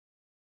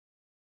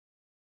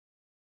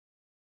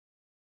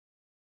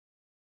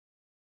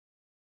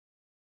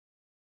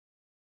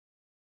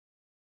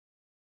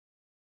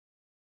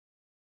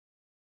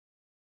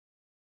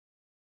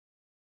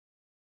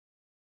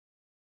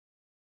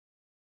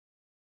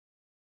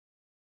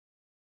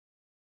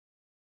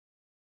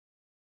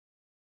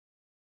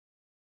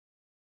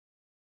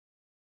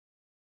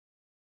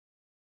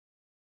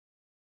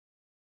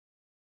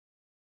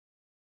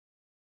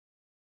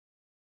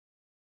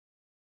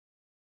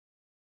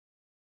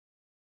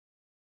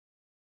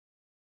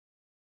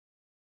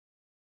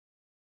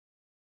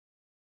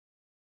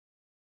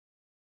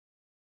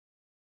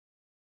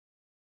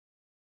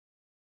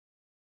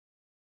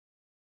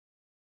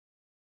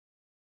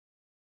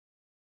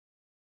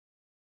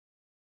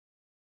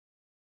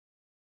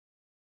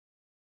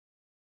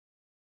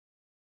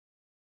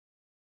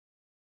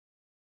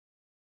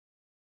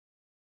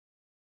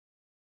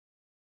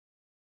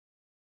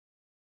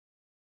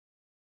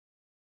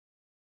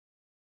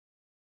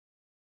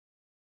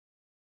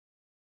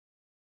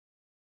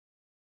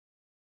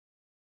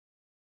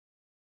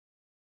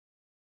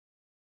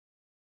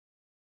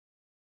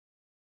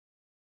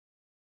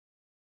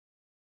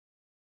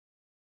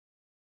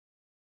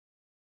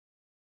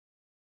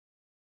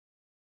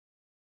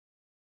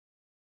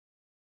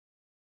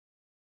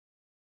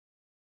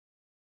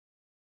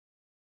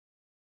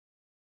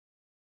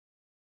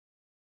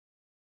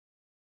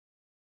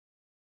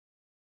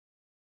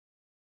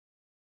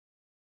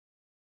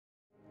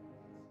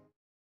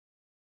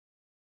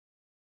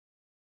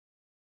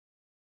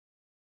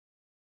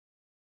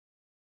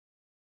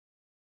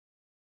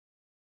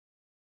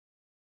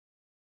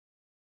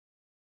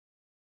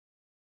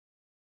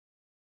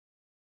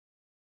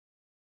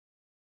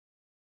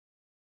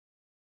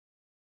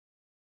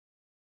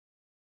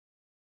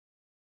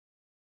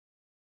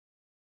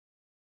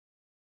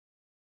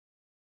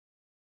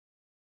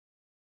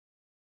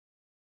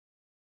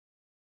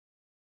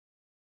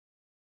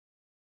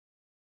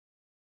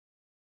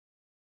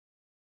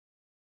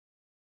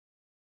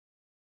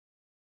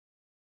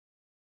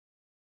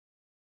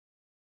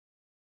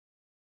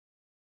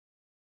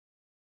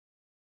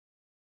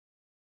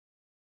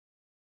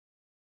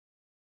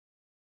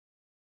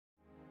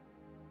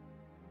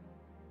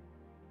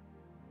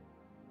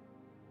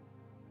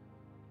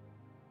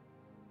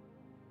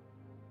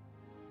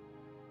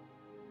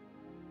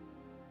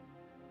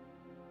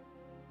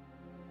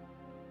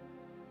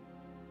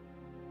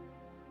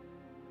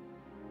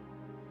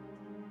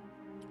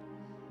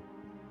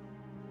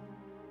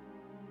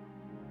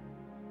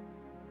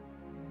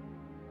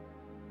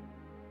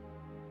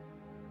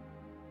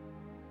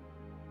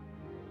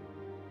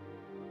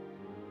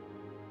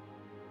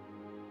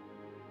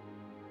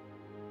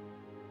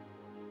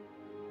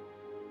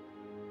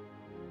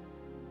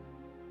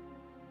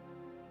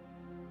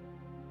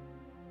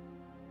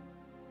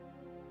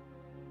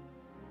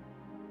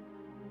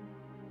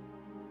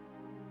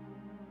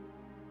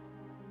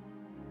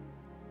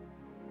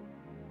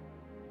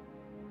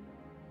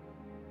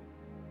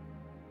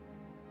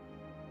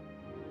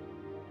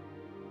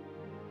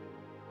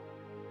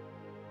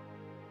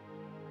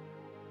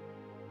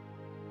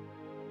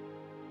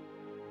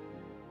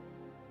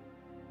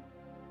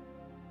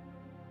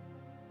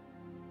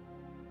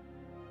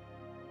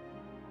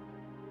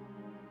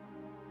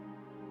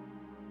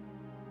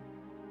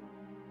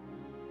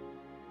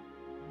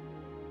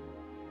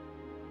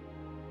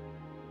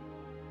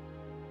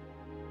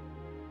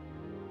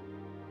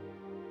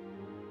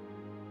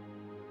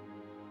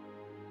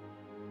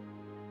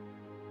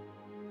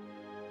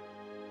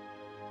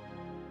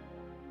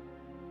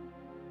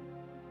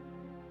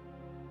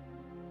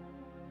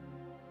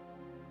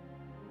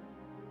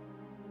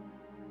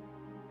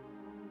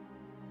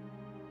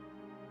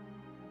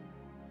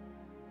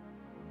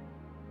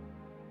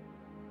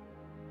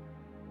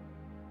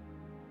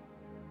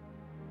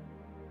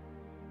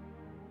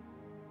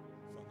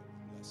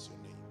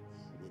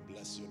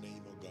bless your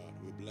name, oh God.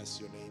 We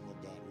bless your name, oh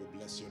God. We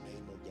bless your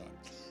name, oh God.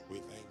 We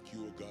thank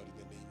you, oh God, in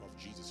the name of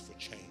Jesus for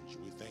change.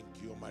 We thank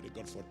you, Almighty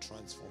God, for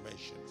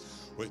transformation.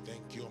 We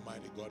thank you,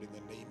 Almighty God, in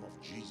the name of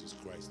Jesus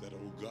Christ, that,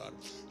 oh God,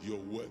 your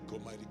work,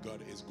 Almighty God,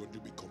 is going to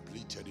be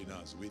completed in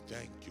us. We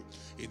thank you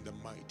in the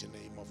mighty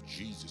name of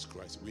Jesus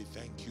Christ. We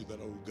thank you that,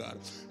 oh God,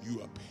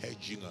 you are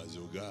purging us,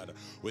 oh God.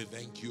 We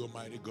thank you,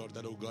 Almighty God,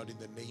 that, oh God, in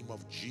the name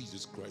of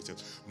Jesus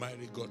Christ,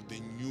 mighty God, the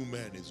new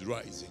man is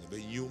rising. The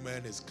new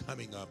man is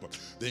coming up.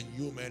 The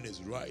new man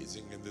is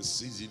rising in the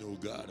season, oh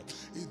God,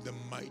 in the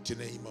mighty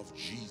name of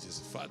Jesus.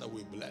 Father,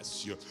 we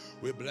bless you.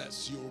 We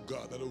bless you, oh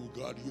God, that, oh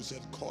God, you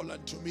said, call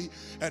unto me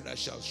and I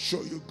shall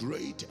show you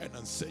great and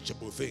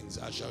unsearchable things.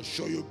 I shall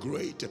show you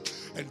great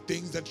and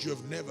things that you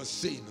have never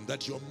seen,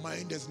 that your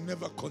mind has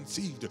never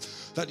conceived,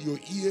 that your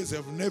ears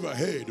have never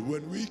heard.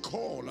 When we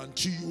call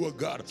unto you, oh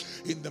God,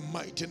 in the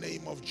mighty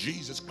name of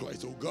Jesus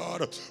Christ, oh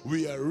God,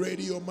 we are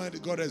ready, Almighty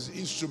God, as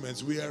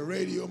instruments. We are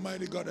ready,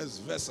 Almighty God, as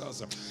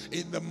vessels,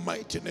 in the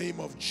mighty name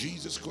of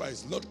Jesus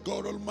Christ. Lord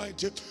God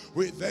Almighty,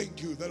 we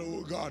thank you that,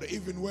 oh God,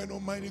 even when,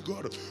 Almighty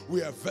God,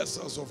 we are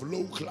vessels of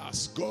low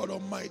class, God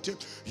Almighty,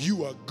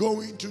 you are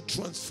going to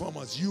transform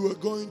us. You are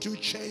going to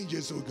change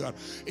us, oh God,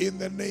 in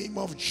the name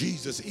of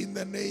Jesus, in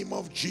the name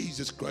of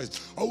Jesus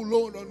Christ. Oh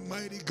Lord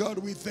Almighty God,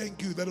 we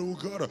thank you that, oh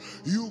God,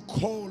 you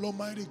call,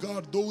 Almighty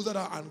God, those that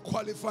are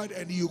unqualified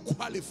and you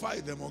qualify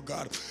them, oh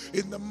God,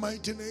 in the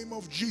mighty name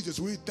of Jesus.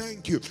 We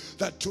thank you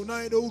that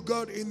tonight, oh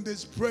God, in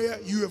this prayer,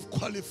 you have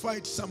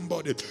qualified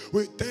somebody.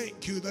 We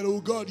thank you that,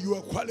 oh God, you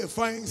are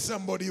qualifying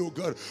somebody, oh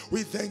God.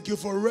 We thank you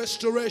for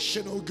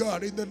restoration, oh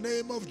God, in the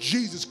name of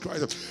Jesus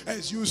Christ.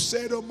 As you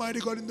said, Almighty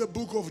God, in the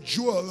book of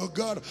Joel, oh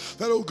God,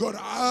 that, oh God,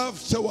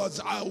 afterwards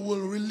I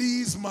will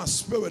release my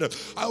spirit.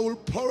 I will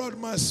pour out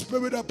my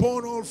spirit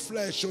upon all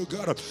flesh, oh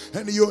God,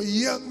 and your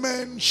young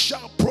men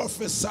shall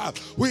prophesy.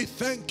 We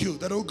thank you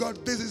that, oh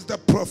God, this is the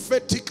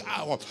prophetic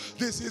hour.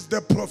 This is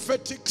the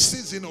prophetic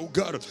season, oh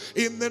God,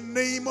 in the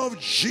name of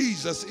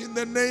Jesus, in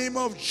the name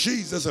of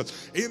Jesus,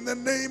 in the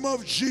name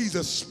of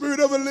Jesus. Spirit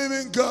of a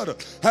living God,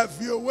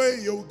 have your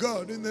way, oh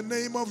God, in the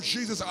name of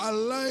Jesus. Our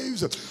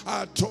lives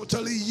are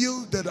totally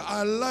yielded.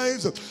 Our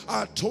lives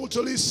are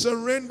totally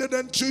surrendered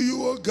unto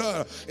you, oh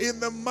God, in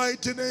the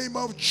mighty name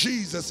of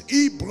Jesus.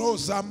 Ibro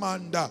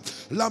Zamanda,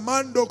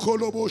 Lamando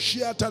Kolobo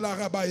Shiata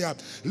Larabaya,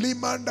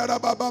 Limanda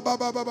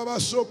Rababa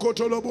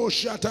Sokotolobo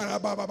Shiata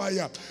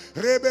Rababaya,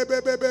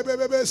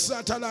 Rebebebebebe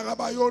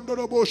Satalarabayondo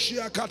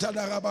Roboshia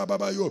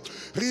Katalarababayo,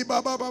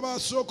 Ribababa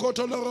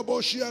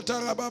Sokotolobo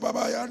Shiata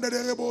Rababaya, and the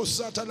Rebo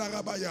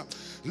Satalarabaya,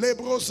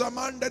 Lebro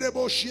Zamanda de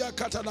Boshia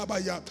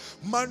Katalabaya,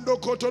 Mando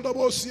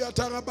Kotolobo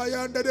Siata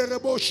Rabaya, and the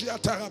Rebo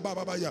Shiata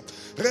Rababaya,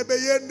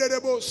 Rebeyende de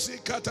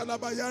Bosi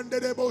Katalabaya, and the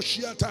Rebo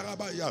Shiata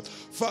Rabaya.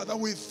 Father,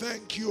 we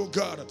thank you,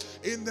 God,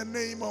 in the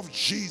name of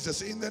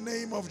Jesus, in the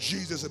name of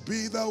Jesus.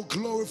 Be thou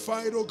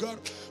glorified, oh God,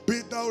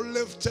 be thou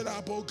lifted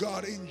up, oh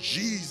God, in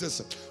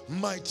Jesus'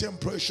 mighty and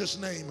precious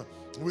name.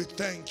 We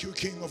thank you,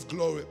 King of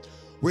glory.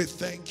 We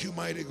thank you,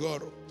 mighty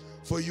God,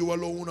 for you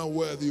alone are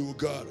worthy, O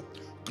God.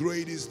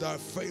 Great is thy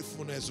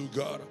faithfulness, O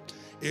God,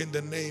 in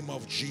the name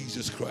of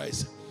Jesus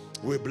Christ.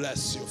 We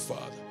bless you,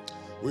 Father.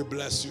 We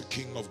bless you,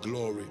 King of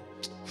glory.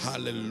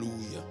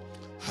 Hallelujah.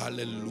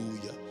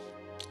 Hallelujah.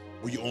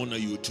 We honor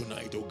you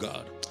tonight, oh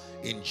God,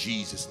 in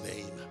Jesus'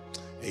 name.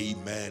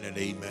 Amen and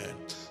amen.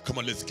 Come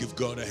on, let's give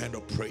God a hand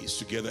of praise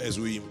together as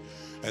we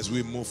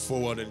move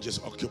forward and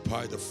just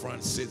occupy the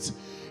front seats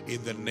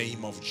in the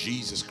name of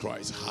Jesus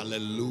Christ.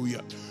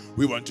 Hallelujah.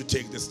 We want to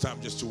take this time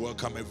just to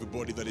welcome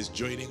everybody that is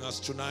joining us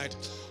tonight.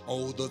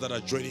 All those that are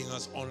joining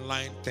us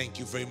online, thank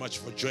you very much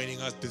for joining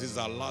us. This is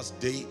our last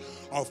day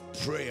of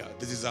prayer.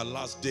 This is our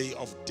last day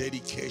of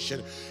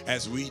dedication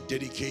as we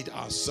dedicate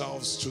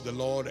ourselves to the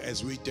Lord,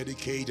 as we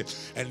dedicate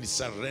and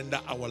surrender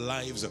our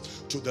lives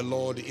to the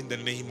Lord in the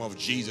name of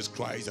Jesus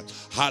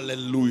Christ.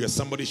 Hallelujah.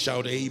 Somebody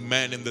shout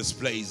amen in this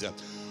place.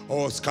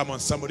 Oh, come on,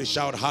 somebody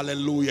shout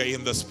hallelujah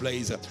in this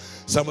place.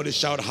 Somebody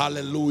shout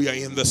hallelujah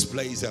in this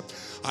place.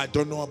 I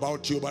don't know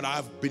about you, but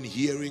I've been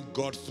hearing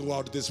God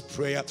throughout this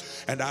prayer,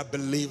 and I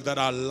believe that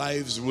our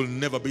lives will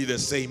never be the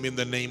same in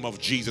the name of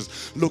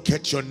Jesus. Look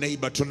at your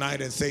neighbor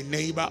tonight and say,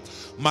 neighbor,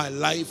 my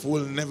life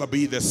will never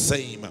be the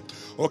same.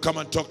 Or come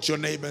and talk to your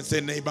neighbor and say,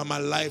 neighbor, my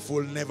life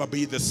will never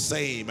be the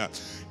same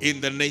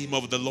in the name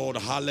of the Lord.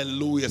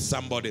 Hallelujah,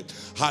 somebody.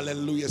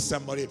 Hallelujah,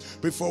 somebody.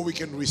 Before we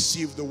can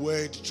receive the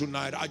word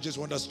tonight, I just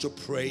want us to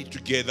pray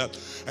together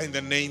in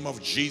the name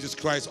of Jesus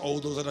Christ. All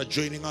those that are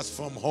joining us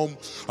from home,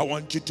 I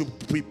want you to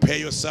prepare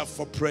yourself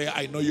for prayer.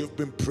 I know you've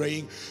been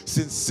praying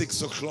since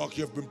 6 o'clock.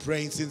 You've been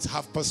praying since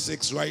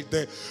 6:30 right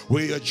there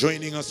where you're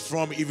joining us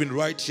from. Even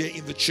right here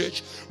in the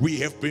church, we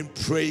have been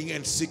praying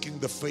and seeking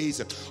the face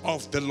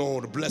of the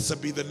Lord.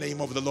 Blessed be the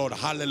name of the Lord.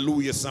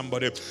 Hallelujah,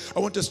 somebody. I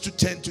want us to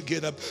turn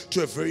together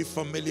to a very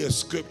familiar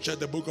scripture,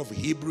 the book of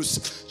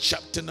Hebrews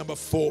chapter number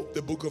 4.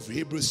 The book of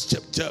Hebrews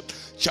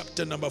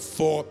chapter number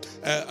 4.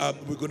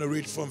 We're going to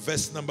read from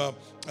verse number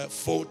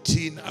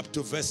 14 up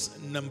to verse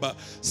number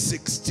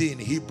 16.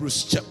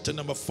 Hebrews chapter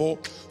number 4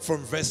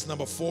 from verse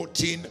number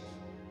 14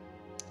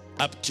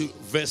 up to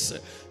verse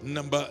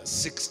number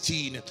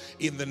 16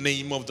 in the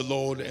name of the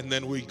Lord. And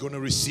then we're going to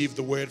receive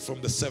the word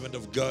from the servant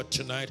of God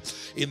tonight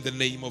in the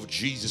name of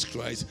Jesus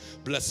Christ.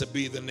 Blessed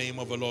be the name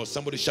of the Lord.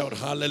 Somebody shout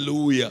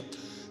hallelujah.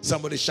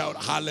 Somebody shout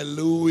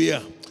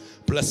hallelujah.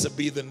 Blessed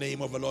be the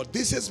name of the Lord.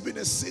 This has been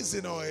a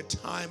season or a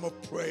time of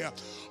prayer,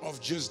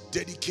 of just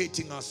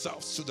dedicating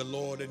ourselves to the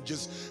Lord and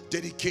just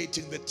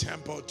dedicating the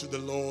temple to the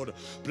Lord.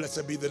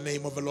 Blessed be the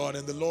name of the Lord.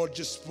 And the Lord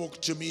just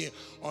spoke to me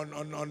on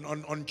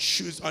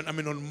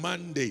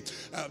Monday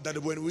that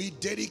when we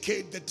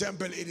dedicate the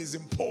temple, it is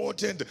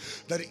important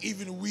that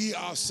even we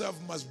ourselves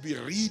must be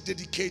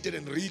rededicated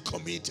and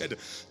recommitted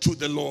to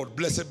the Lord.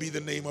 Blessed be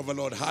the name of the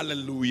Lord.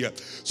 Hallelujah.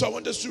 So I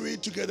want us to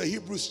read together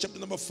Hebrews chapter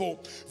number 4,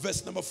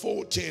 verse number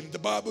 14. The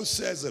Bible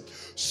says,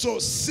 so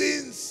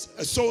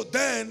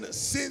then,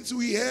 since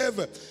we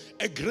have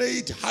a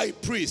great high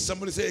priest,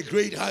 somebody say a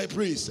great high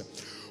priest,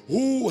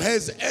 who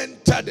has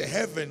entered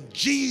heaven,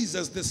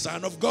 Jesus the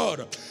Son of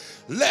God,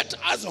 let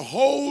us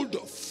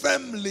hold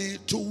firmly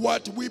to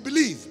what we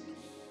believe.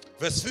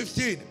 Verse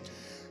 15,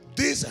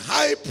 this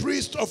high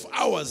priest of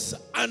ours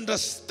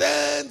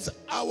understands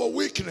our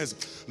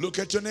weakness. Look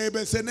at your neighbor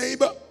and say,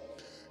 neighbor,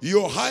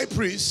 your high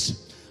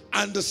priest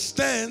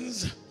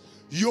understands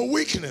your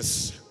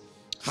weakness.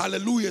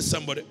 Hallelujah,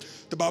 somebody.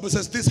 The Bible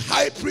says this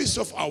high priest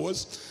of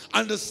ours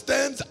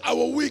understands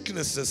our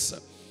weaknesses,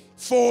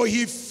 for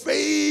he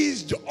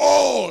faced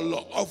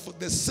all of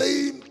the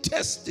same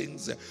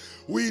testings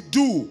we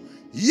do,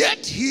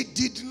 yet he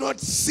did not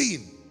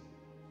sin.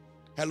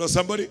 Hello,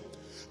 somebody.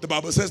 The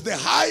Bible says the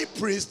high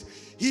priest,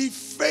 he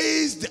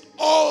faced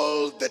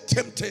all the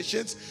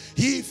temptations.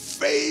 He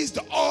faced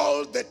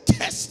all the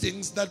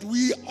testings that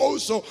we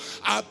also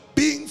are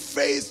being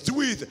faced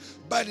with.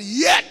 But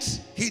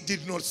yet he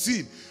did not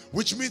sin.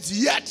 Which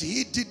means yet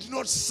he did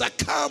not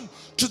succumb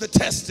to the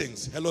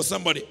testings. Hello,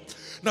 somebody.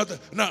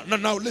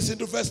 Now listen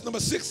to verse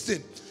number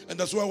 16. And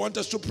that's what I want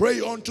us to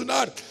pray on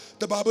tonight.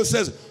 The Bible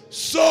says,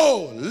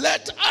 so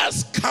let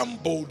us come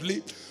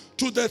boldly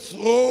to the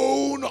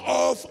throne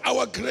of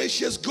our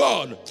gracious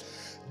God.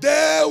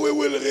 There we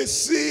will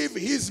receive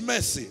his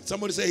mercy.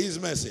 Somebody say his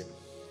mercy.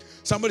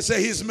 Somebody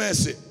say his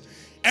mercy.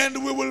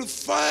 And we will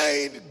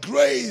find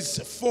grace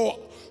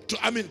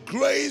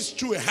grace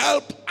to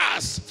help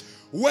us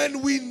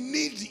when we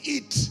need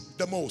it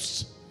the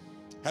most.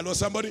 Hello,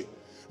 somebody.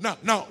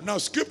 Now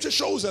scripture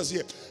shows us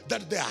here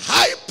that the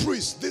high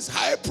priest, this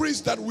high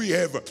priest that we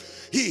have,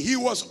 he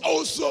was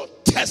also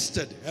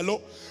tested.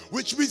 Hello.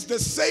 Which means the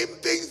same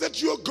things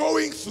that you're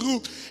going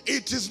through,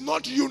 it is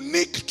not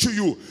unique to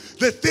you.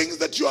 The things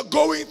that you are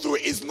going through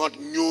is not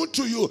new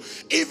to you.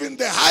 Even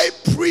the high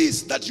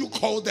priest that you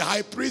call the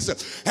high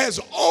priest has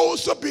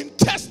also been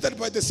tested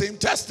by the same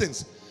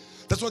testings.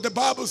 That's what the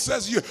Bible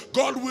says.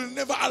 God will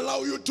never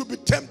allow you to be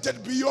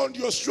tempted beyond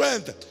your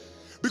strength.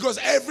 Because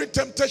every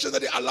temptation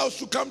that he allows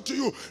to come to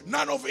you,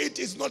 none of it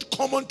is not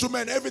common to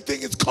man.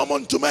 Everything is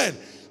common to man.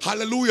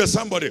 Hallelujah,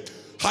 somebody.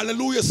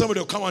 Hallelujah, somebody.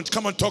 Oh, come on,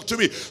 talk to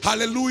me.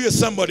 Hallelujah,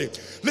 somebody.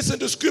 Listen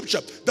to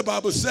scripture. The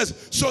Bible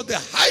says, so the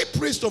high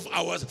priest of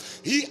ours,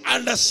 he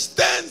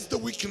understands the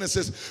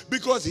weaknesses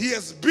because he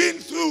has been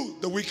through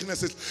the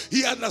weaknesses.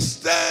 He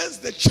understands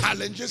the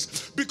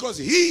challenges because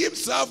he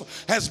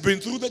himself has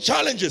been through the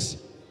challenges.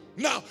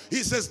 Now,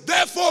 he says,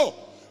 therefore,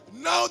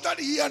 now that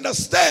he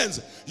understands,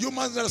 you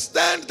must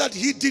understand that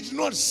he did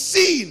not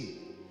sin.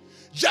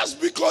 Just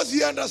because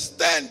he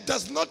understands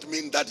does not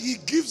mean that he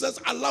gives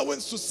us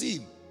allowance to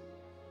sin.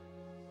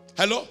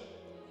 Hello?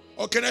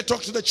 Or can I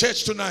talk to the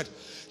church tonight?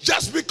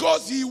 Just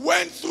because he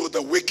went through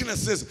the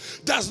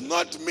weaknesses does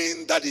not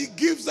mean that he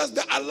gives us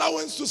the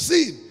allowance to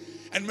sin.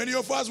 And many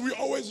of us, we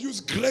always use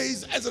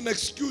grace as an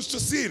excuse to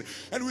sin.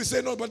 And we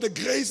say, no, but the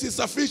grace is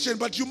sufficient.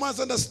 But you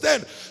must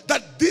understand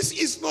that this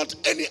is not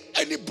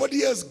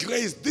anybody else's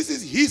grace. This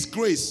is his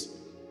grace.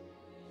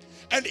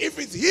 And if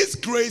it's his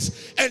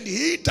grace and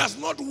he does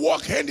not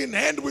walk hand in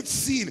hand with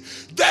sin,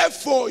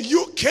 therefore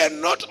you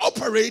cannot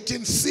operate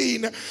in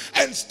sin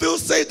and still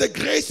say the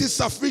grace is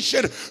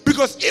sufficient.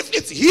 Because if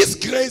it's his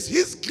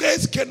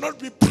grace cannot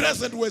be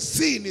present where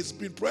sin is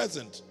being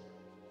present.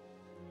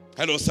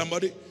 Hello,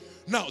 somebody?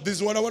 Now, this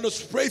is what I want us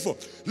to pray for.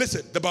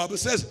 Listen, the Bible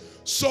says,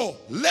 so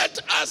let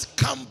us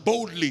come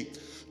boldly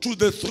to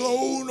the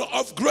throne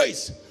of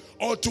grace,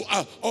 or to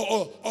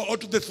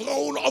the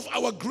throne of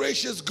our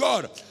gracious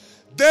God.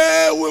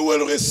 There we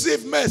will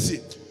receive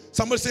mercy.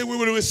 Somebody say we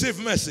will receive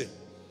mercy.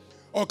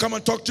 Or come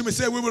and talk to me.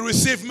 Say we will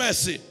receive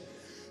mercy. It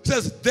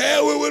says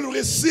there we will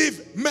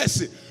receive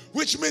mercy.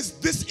 Which means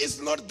this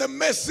is not the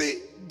mercy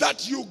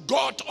that you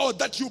got or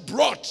that you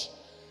brought.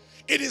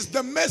 It is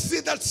the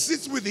mercy that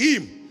sits with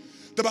him.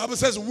 The Bible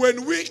says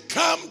when we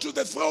come to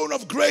the throne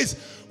of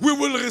grace, we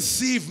will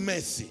receive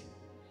mercy.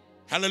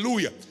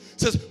 Hallelujah.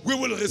 It says we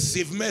will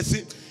receive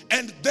mercy.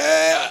 And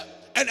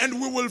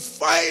we will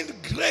find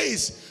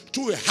grace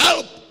to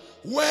help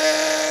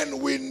when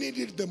we need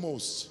it the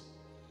most.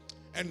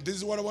 And this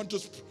is what I want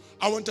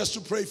us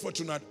to pray for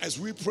tonight. As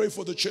we pray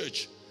for the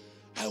church,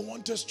 I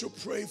want us to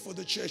pray for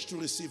the church to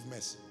receive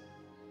mercy.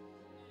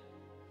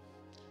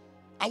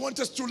 I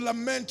want us to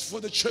lament for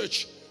the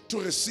church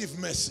to receive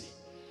mercy.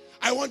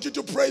 I want you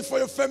to pray for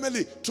your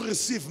family to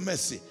receive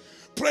mercy.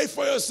 Pray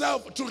for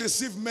yourself to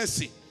receive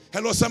mercy.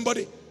 Hello,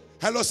 somebody?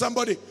 Hello,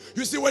 somebody.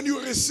 You see, when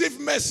you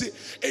receive mercy,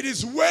 it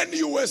is when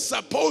you were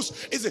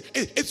supposed,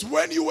 it's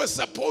when you were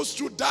supposed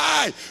to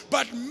die,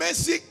 but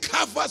mercy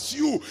covers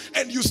you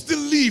and you still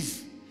live.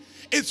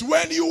 It's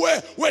when you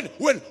were,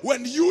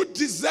 when you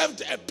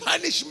deserved a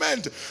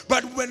punishment,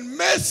 but when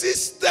mercy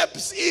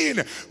steps in,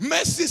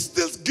 mercy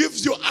still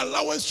gives you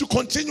allowance to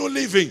continue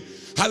living.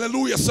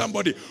 Hallelujah,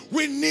 somebody.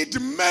 We need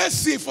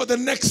mercy for the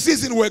next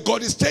season where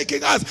God is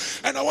taking us.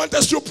 And I want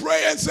us to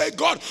pray and say,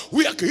 God,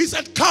 he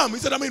said, come. He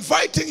said, I'm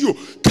inviting you.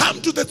 Come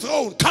to the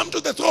throne. Come to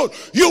the throne.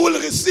 You will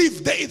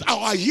receive.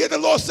 I hear the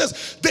Lord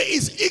says, there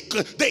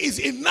is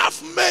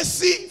enough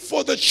mercy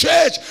for the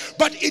church,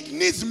 but it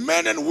needs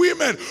men and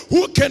women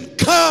who can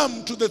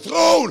come to the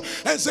throne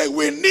and say,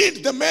 we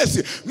need the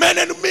mercy. Men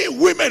and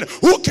women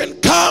who can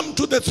come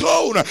to the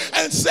throne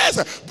and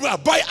says,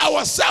 by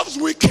ourselves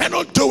we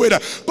cannot do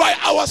it. By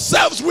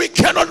ourselves we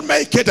cannot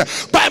make it.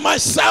 By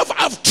myself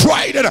I've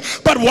tried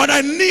it, but what I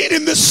need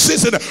in this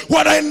season,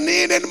 what I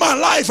need in my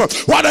life,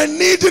 what I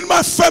need in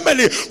my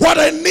family, what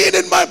I need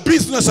in my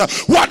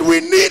business, what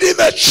we need in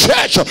the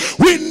church,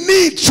 we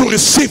need to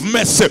receive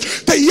mercy.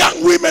 The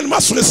young women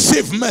must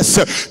receive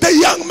mercy. The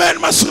young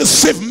men must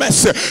receive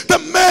mercy. The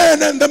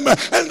men and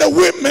the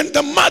women,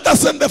 the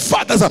mothers and the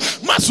fathers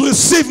must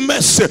receive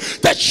mercy.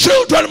 The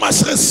children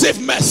must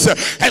receive mercy.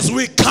 As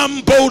we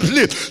come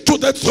boldly to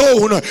the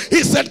throne,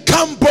 he said,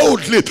 come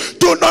boldly,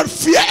 do not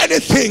fear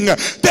anything.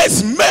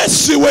 There's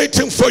mercy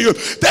waiting for you.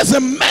 There's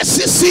a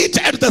mercy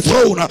seat at the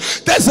throne.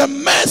 There's a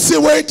mercy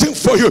waiting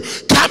for you.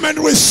 Come and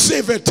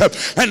receive it.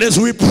 And as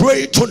we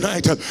pray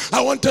tonight,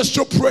 I want us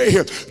to pray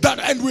that,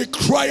 and we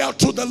cry out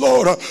to the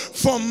Lord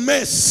for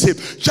mercy,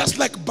 just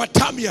like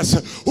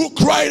Bartimaeus, who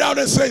cried out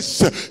and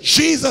says,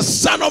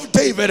 Jesus, son of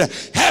David,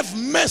 have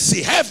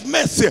mercy, have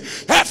mercy,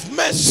 have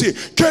mercy.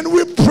 Can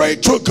we pray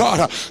to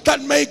God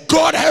that may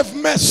God have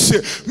mercy,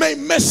 may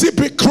mercy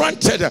be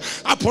granted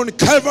upon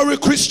Calvary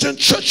Christian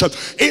Church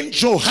in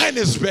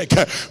Johannesburg.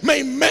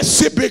 May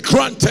mercy be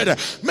granted.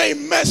 May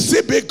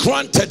mercy be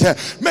granted.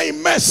 May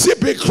mercy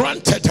be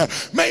granted.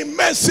 May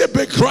mercy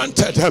be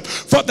granted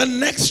for the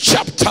next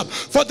chapter,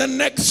 for the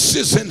next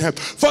season,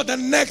 for the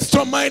next,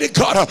 Almighty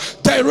God,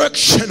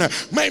 direction.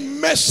 May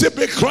mercy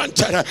be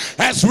granted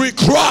as we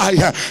cry,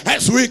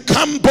 as we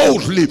come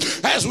boldly,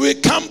 as we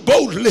come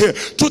boldly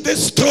to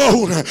this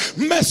throne.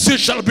 Mercy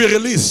shall be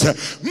released.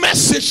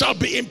 Mercy shall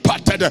be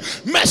imparted.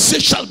 Mercy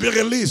shall be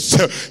released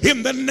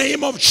in the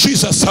name of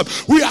Jesus.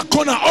 We are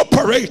going to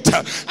operate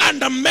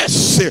under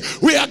mercy.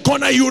 We are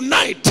going to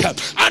unite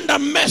under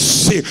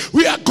mercy.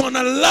 We are going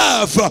to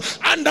love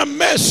under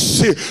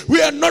mercy.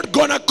 We are not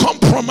going to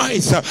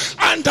compromise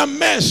under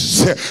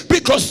mercy,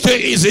 because there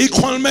is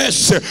equal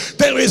mercy.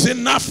 There is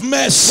enough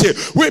mercy.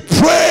 We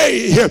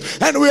pray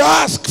and we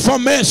ask for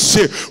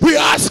mercy. We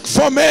ask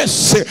for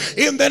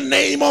mercy in the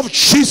name of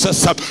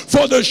Jesus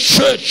for the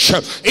church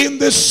in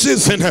this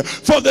season,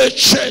 for the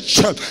church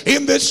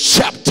in this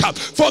chapter,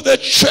 for the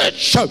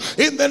church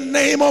in the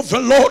name of the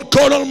Lord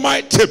God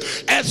Almighty.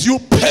 As you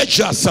purge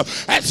us,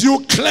 as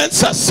you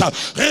cleanse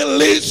us,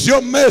 release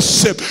your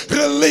mercy,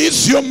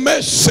 release your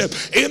mercy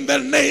in the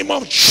name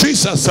of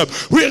Jesus.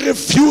 We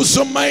refuse,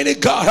 Almighty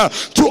God,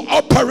 to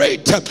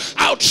operate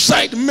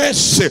outside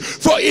mercy,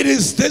 for it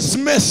is this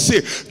mercy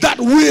that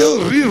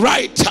will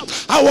rewrite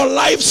our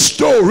life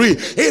story.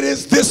 It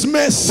is this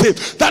mercy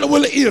that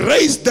will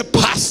erase the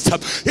past.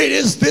 It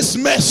is this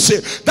mercy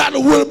that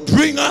will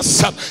bring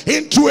us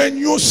into a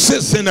new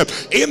season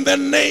in the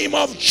name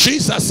of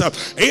Jesus.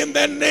 In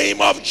the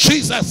name of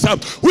Jesus,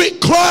 we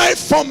cry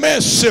for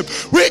mercy.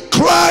 We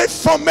cry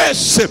for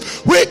mercy.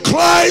 We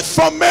cry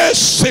for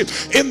mercy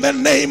in the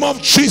name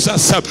of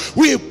Jesus.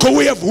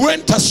 We have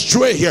went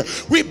astray here.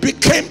 We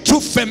became too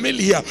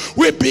familiar.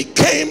 We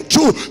became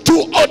too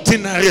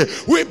ordinary.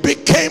 We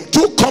became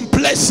too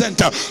complacent.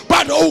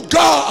 But oh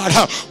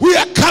God, we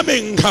are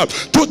coming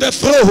to the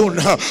throne.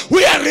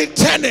 We are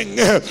returning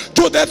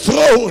to the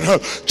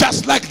throne,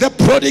 just like the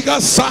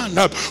prodigal son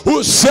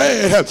who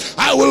said,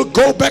 I will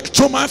go back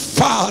to my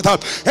father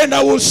and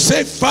I will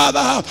say,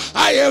 Father,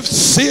 I have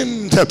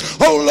sinned.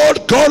 Oh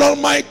Lord God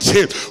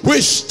Almighty,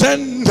 we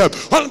stand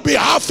on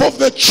behalf of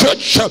the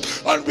church,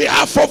 on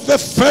behalf of the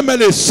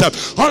families,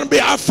 on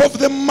behalf of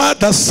the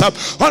mothers,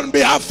 on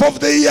behalf of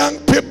the young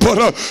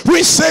people.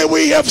 We say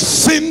we have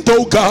sinned,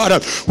 oh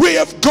God. We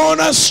have gone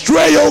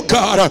astray, oh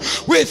God.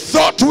 We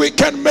thought we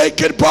can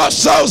make it by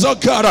ourselves, oh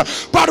God,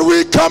 but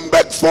we come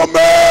back for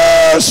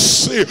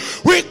mercy.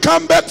 We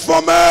come back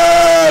for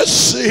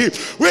mercy.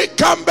 We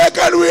come back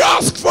and we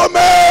ask for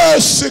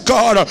mercy,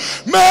 God.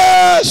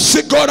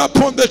 Mercy, God, upon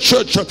upon the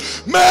church.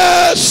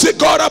 Mercy,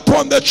 God,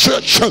 upon the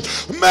church.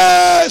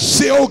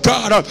 Mercy, oh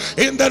God,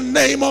 in the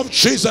name of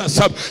Jesus.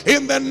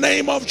 In the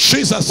name of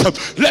Jesus,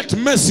 let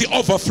mercy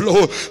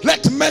overflow.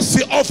 Let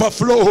mercy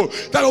overflow.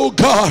 That, oh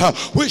God,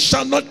 we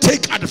shall not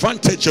take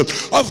advantage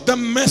of the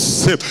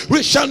mercy.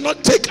 We shall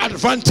not take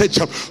advantage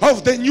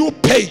of the new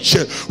page.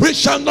 We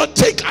shall not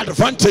take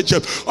advantage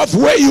of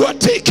where you are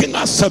taking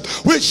us.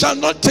 We shall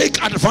not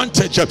take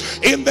advantage.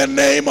 In the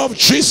name of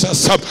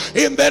Jesus.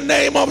 In the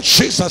name of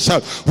Jesus,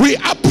 we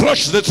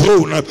approach the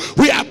throne.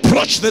 We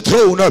approach the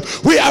throne.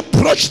 We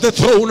approach the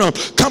throne.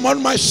 Come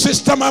on, my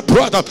sister, my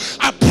brother,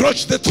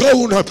 approach the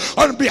throne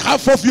on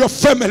behalf of your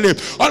family,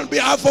 on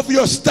behalf of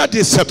your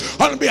studies,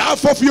 on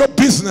behalf of your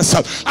business.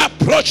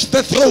 Approach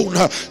the throne.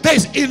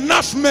 There's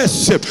enough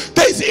mercy.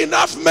 There's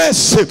enough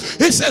mercy.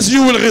 He says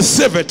you will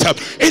receive it.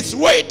 It's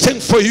waiting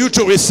for you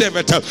to receive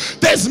it.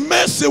 There's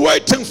mercy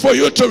waiting for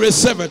you to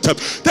receive it.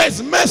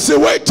 There's mercy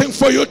waiting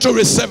for you to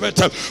receive it.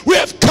 We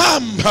have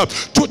come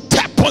to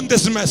tap on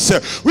this mercy.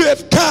 We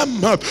have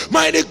come,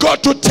 mighty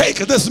God, to take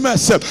this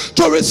mercy,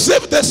 to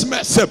receive this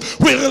mercy.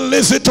 We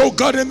release it, oh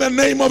God, in the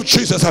name of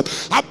Jesus,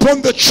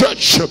 upon the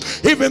church,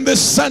 even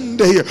this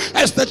Sunday,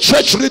 as the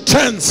church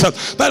returns,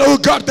 that, oh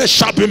God, there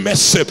shall be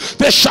mercy.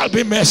 There shall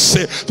be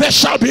mercy. There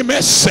shall be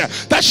mercy.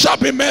 There shall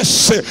be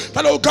mercy.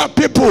 That, oh God,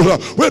 people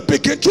will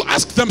begin to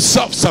ask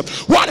themselves,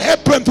 what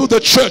happened to the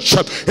church?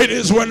 It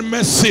is when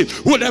mercy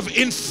would have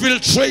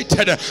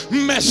infiltrated,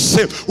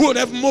 mercy would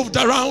have moved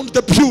around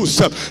the pews.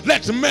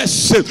 Let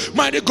mercy,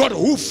 mighty God,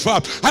 hoof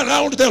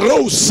around the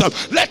rows.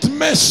 Let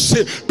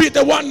mercy be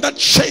the one that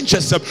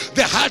changes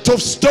the heart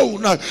of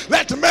stone.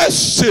 Let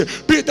mercy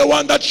be the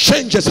one that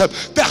changes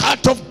the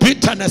heart of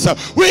bitterness.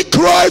 We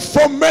cry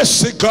for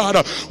mercy,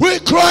 God. We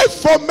cry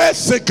for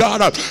mercy,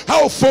 God.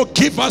 How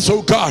forgive us,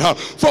 oh God,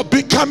 for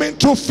becoming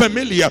too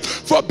familiar,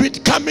 for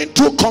becoming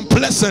too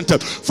complacent,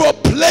 for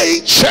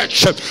playing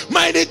church,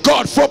 mighty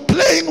God, for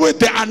playing with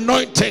the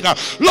anointing.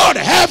 Lord,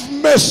 have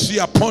mercy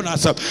upon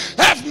us.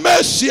 Have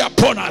mercy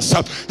upon us.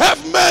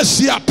 Have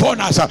mercy upon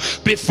us.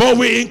 Before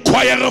we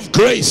inquire of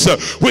grace,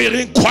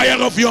 we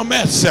inquire of your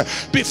mercy.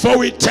 Before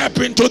we tap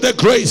into the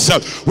grace,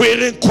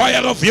 we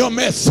inquire of your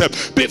mercy.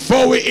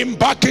 Before we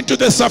embark into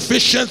the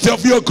sufficiency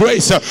of your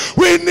grace,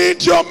 we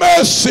need your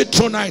mercy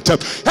tonight.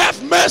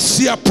 Have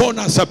mercy upon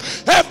us.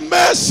 Have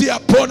mercy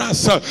upon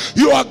us.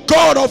 You are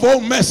God of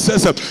all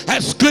mercies,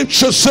 as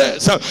scripture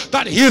says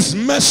that his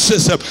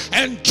mercies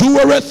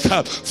endureth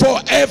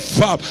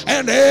forever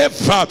and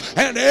ever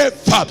and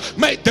ever.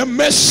 May the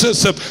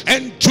mercies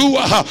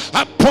endure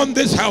upon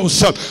this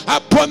house,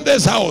 upon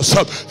this house,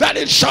 that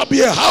it shall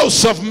be a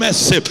house of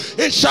mercy.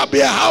 It shall be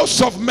a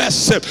house of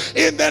mercy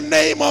in the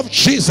name of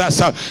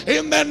Jesus.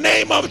 In the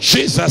name of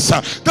Jesus,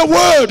 the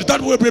word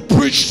that will be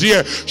preached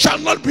here shall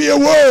not be a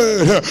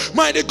word,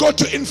 mighty God,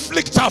 to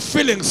inflict our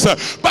feelings,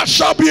 but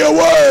shall be a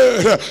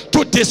word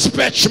to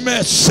dispatch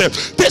mercy.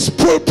 This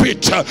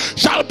pulpit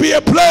shall be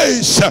a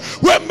place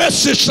where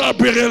mercy shall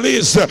be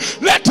released.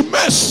 Let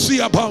mercy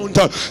abound.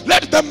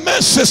 Let the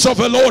mercies of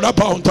the Lord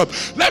abound.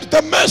 Let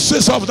the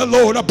mercies of the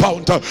Lord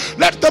abound.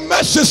 Let the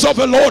mercies of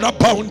the Lord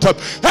abound.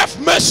 Have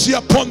mercy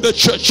upon the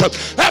church.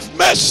 Have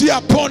mercy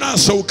upon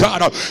us, oh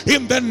God,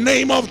 in the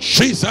name of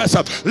Jesus.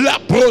 La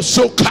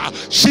brosoka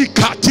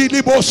shikati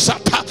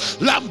libosata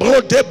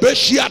lambro de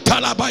beshiata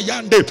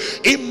labayande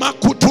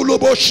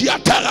imakutulubo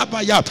shiata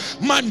labaya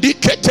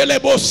mandike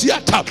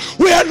telebosiata.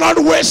 We are not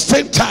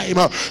wasting time.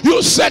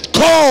 You said,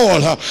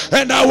 call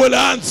and I will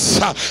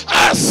answer.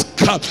 Ask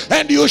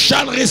and you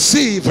shall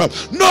receive.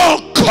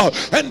 Knock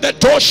and the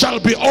door shall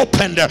be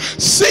opened.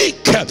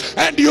 Seek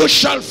and you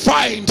shall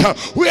find.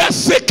 We are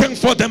seeking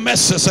for the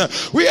message.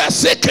 We are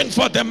seeking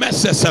for the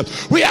message.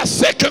 We are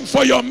seeking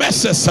for your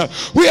message.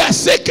 We are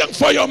seeking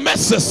for your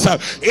message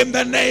in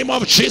the name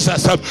of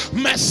Jesus.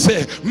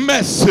 Mercy,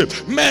 mercy,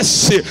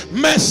 mercy,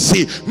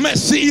 mercy,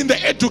 mercy in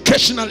the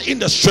educational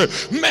industry,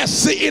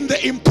 mercy in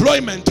the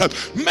employment,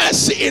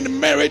 mercy in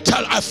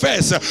marital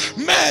affairs,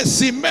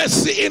 mercy,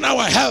 mercy in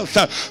our health,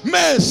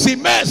 mercy,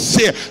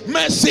 mercy,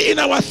 mercy in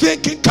our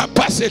thinking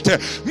capacity,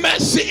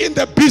 mercy in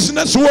the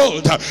business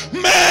world,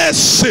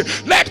 mercy.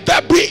 Let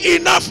there be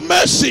enough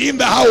mercy in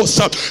the house.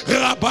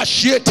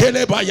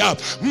 Rabashietelebaya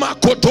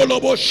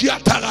makotolobo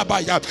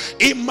shiatarabaya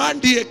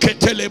imandi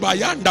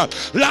eketelebayanda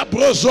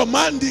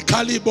labrozomandi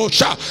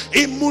kalibosha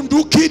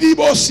imundukidi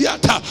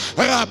bosiata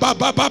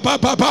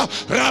rabababababa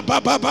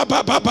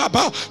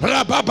rabababababa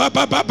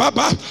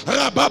rabababababa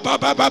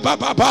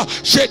rabababababa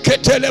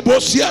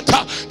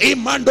sheketelebosiata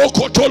imando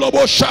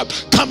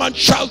kotolobosha. Come on,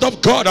 child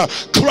of God,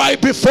 cry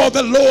before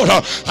the Lord.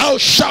 I'll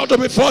shout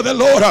before the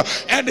Lord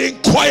and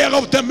inquire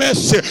of the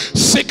mercy.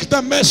 Seek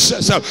the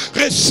message,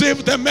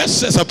 receive the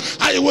message.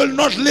 I will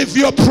not leave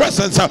your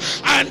presence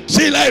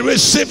until I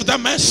receive the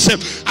mercy.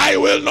 I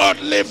will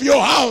not leave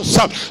your house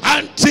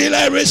until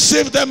I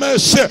receive the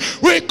mercy.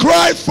 We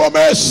cry for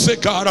mercy,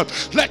 God.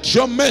 Let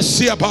your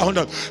mercy abound.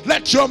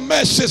 Let your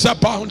mercies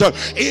abound.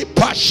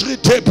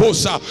 Ipashrite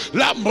bosa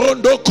la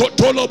mondo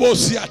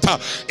kotolobosiata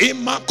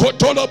imako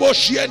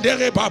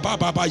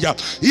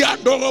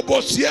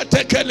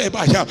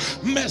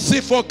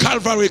Mercy for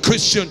Calvary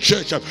Christian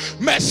Church.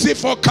 Mercy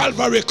for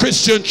Calvary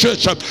Christian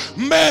Church.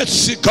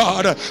 Mercy,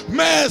 God.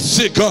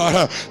 Mercy,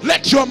 God.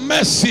 Let your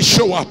mercy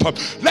show up.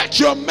 Let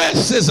your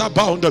mercies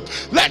abound.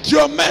 Let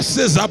your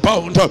mercies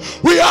abound.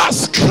 We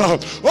ask,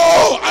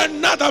 oh,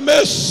 another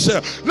mercy.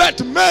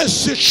 Let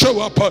mercy show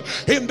up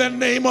in the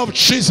name of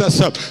Jesus.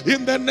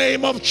 In the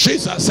name of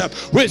Jesus,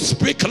 we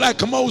speak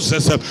like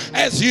Moses,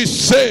 as you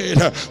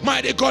said,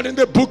 mighty God, in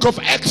the book of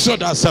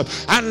Exodus,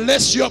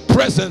 unless your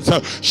presence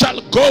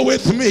shall go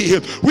with me.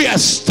 We are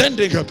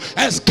standing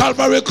as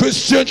Calvary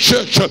Christian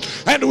Church,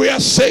 and we are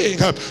saying,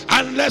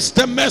 unless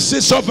the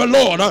mercies of the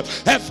Lord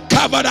have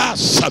covered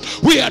us,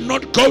 we are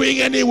not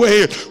going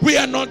anywhere. We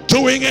are not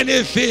doing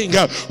anything.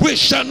 We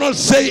shall not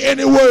say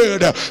any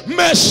word.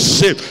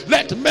 Mercy,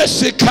 let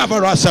mercy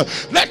cover us.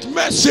 Let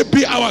mercy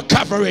be our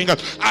covering,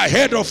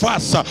 ahead of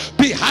us,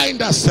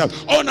 behind us,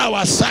 on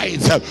our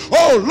sides.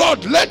 Oh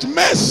Lord, let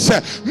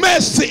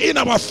mercy in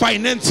our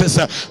finances.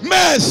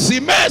 Mercy,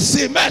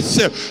 mercy,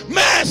 mercy,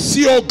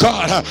 mercy, oh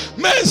God.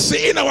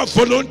 Mercy in our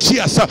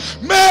volunteers.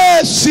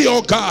 Mercy,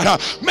 oh God.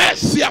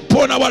 Mercy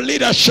upon our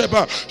leadership.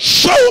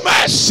 Show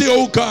mercy,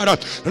 oh God.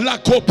 La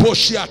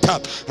koposhiata,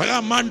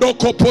 Ramando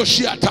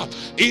koposhiata,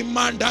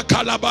 Imanda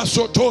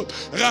kalabasoto,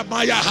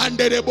 Ramaya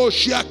hande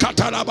reboshia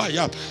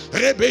katalabaya,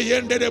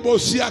 Rebeyende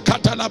rebosia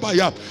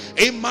katalabaya,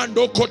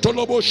 Imando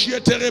kotolobo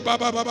shiete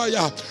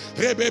rebababaya,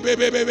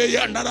 Rebebebebe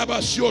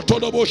yandarabasio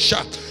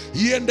tolobosha,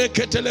 Yende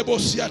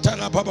ketelebosia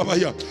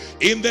tarababaya.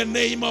 In the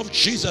name of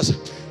Jesus,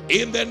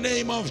 in the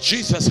name of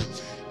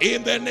Jesus,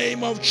 in the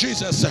name of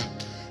Jesus,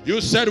 you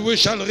said we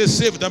shall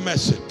receive the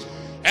mercy.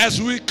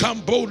 As we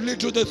come boldly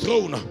to the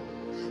throne,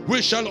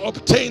 we shall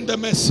obtain the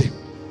mercy.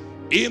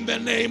 In the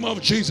name of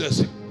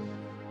Jesus,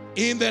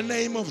 in the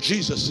name of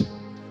Jesus,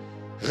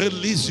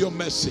 release your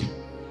mercy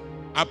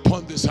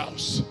upon this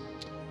house.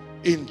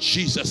 In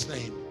Jesus'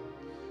 name.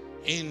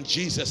 In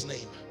Jesus'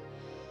 name.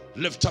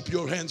 Lift up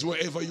your hands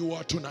wherever you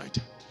are tonight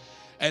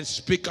and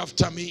speak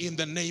after me in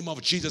the name of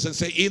Jesus, and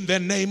say, in the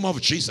name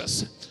of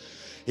Jesus.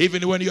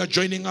 Even when you are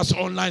joining us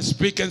online,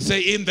 speak and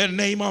say, in the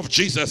name of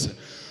Jesus.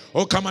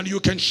 Oh, come on, you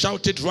can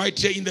shout it right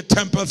here in the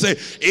temple. Say,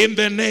 in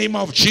the name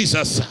of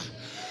Jesus.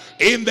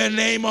 In the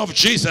name of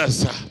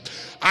Jesus,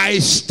 I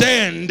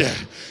stand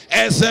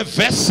as a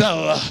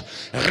vessel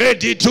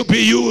ready to be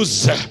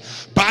used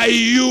by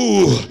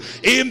you.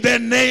 In the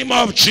name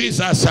of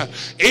Jesus.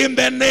 In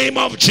the name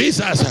of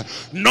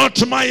Jesus.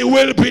 Not my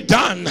will be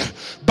done,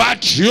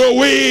 but your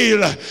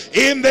will.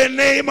 In the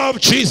name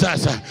of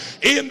Jesus.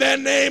 In the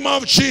name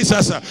of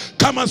Jesus.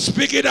 Come and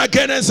speak it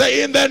again and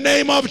say, in the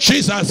name of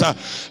Jesus,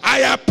 I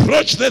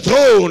approach the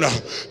throne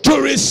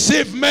to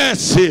receive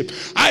mercy.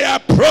 I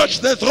approach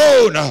the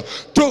throne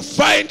to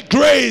find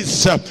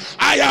grace.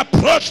 I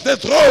approach the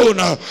throne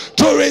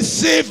to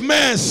receive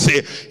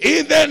mercy.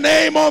 In the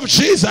name of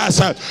Jesus,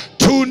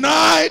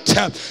 tonight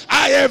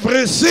I have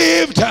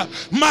received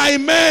my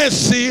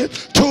mercy.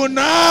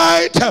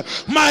 Tonight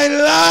my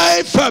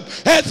life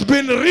has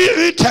been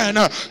rewritten.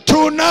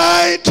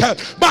 Tonight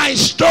my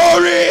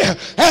story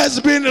has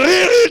been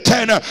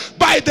rewritten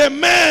by the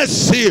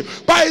mercy,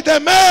 by the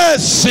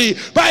mercy,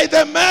 by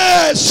the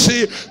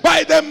mercy,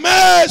 by the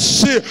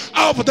mercy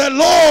of the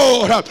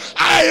Lord.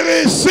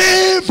 I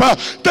receive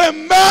the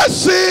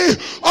mercy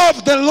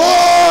of the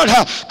Lord.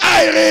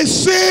 I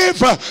receive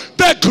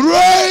the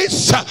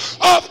grace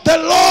of the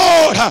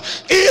Lord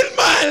in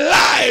my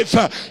life,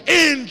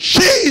 in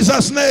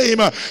Jesus' name.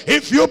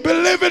 If you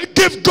believe it,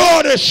 give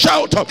God a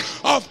shout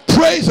of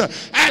praise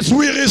as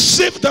we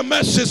receive the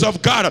mercies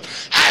of God,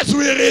 as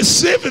we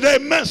receive the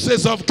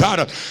mercies of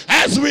God,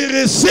 as we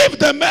receive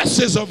the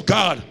mercies of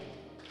God.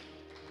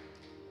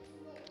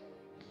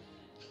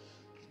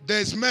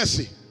 There's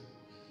mercy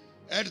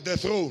at the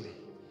throne.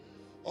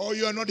 Oh,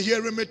 you are not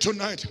hearing me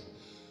tonight.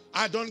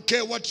 I don't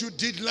care what you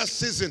did last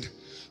season,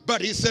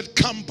 but he said,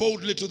 come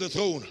boldly to the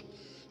throne.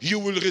 You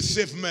will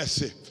receive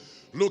mercy.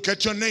 Look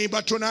at your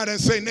neighbor tonight and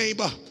say,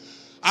 neighbor,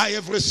 I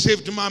have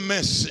received my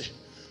mercy.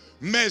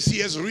 Mercy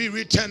has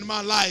rewritten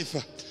my life.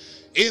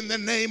 In the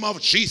name of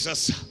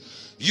Jesus.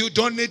 You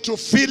don't need to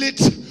feel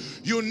it.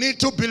 You need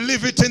to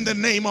believe it in the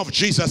name of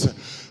Jesus.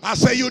 I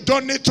say you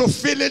don't need to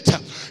feel it.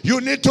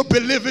 You need to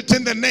believe it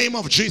in the name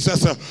of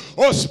Jesus.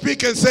 Oh,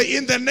 speak and say,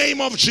 in the name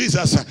of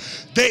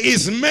Jesus, there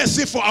is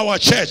mercy for our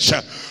church.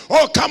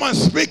 Oh, come and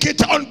speak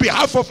it on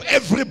behalf of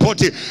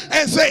everybody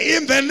and say,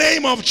 in the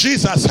name of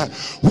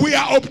Jesus, we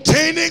are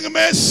obtaining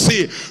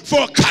mercy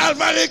for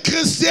Calvary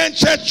Christian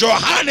Church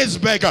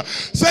Johannesburg.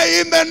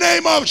 Say, in the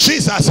name of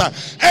Jesus,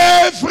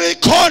 every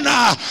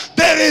corner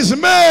there is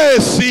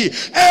mercy.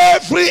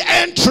 Every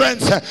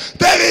entrance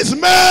there is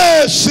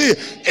mercy.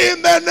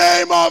 In the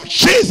name of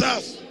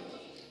Jesus.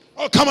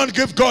 Oh, come on,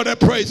 give God a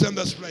praise in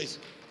this place.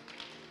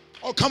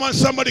 Oh, come on,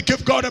 somebody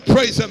give God a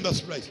praise in this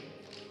place.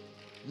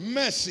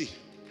 Mercy.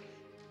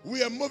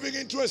 We are moving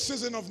into a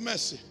season of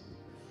mercy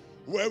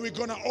where we're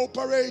going to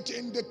operate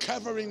in the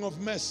covering of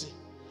mercy.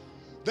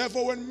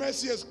 Therefore, when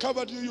mercy has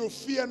covered you, you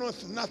fear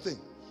nothing.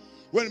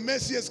 When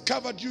mercy has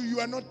covered you, you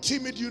are not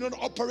timid, you don't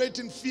operate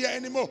in fear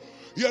anymore.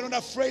 You are not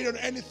afraid of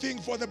anything,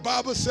 for the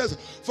Bible says,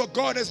 for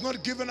God has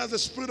not given us the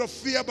spirit of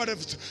fear, but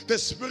the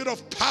spirit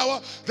of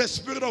power, the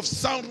spirit of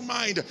sound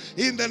mind,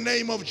 in the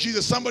name of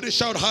Jesus. Somebody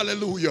shout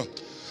hallelujah.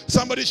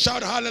 Somebody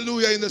shout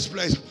hallelujah in this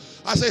place.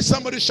 I say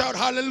somebody shout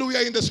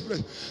hallelujah in this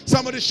place.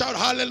 Somebody shout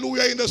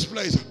hallelujah in this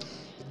place.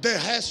 There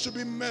has to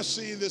be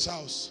mercy in this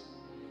house.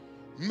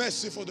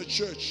 Mercy for the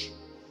church.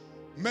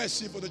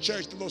 Mercy for the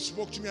church. The Lord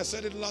spoke to me. I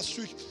said it last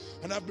week,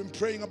 and I've been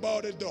praying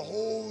about it the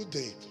whole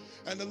day.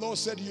 And the Lord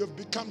said, you have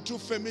become too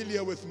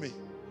familiar with me.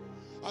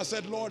 I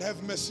said, Lord,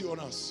 have mercy on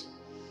us.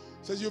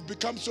 He says, you've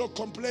become so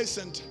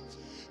complacent.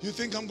 You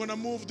think I'm going to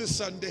move this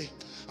Sunday.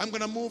 I'm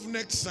going to move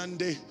next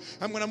Sunday.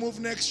 I'm going to move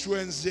next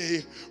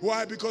Wednesday.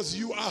 Why? Because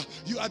you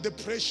are the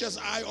precious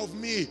eye of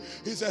me.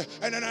 He said,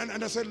 and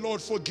I said,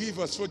 Lord, forgive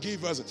us,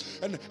 forgive us.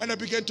 And I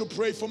began to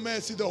pray for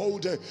mercy the whole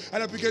day.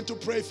 And I began to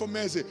pray for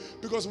mercy.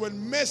 Because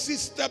when mercy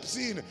steps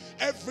in,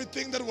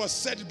 everything that was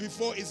said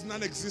before is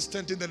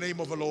non-existent in the name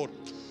of the Lord.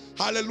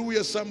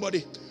 Hallelujah,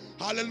 somebody.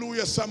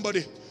 Hallelujah,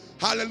 somebody.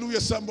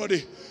 Hallelujah,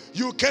 somebody.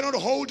 You cannot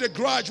hold a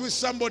grudge with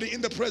somebody in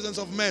the presence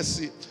of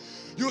mercy.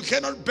 You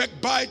cannot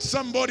backbite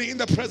somebody in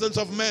the presence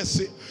of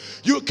mercy.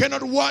 You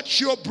cannot watch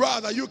your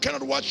brother. You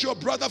cannot watch your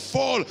brother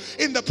fall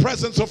in the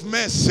presence of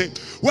mercy.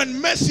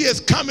 When mercy has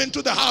come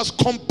into the house,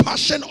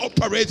 compassion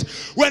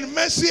operates. When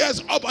mercy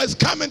has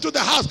come into the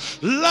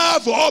house,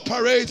 love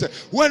operates.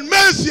 When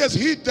mercy has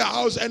hit the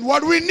house, and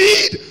what we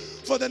need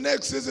for the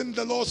next season,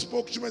 the Lord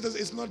spoke to me and says,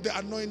 it's not the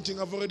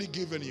anointing I've already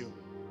given you.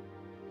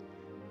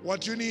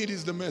 What you need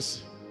is the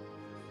mercy.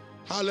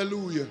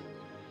 Hallelujah.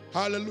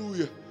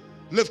 Hallelujah.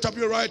 Lift up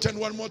your right hand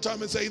one more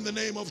time and say, in the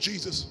name of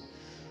Jesus.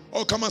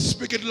 Oh, come on,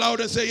 speak it loud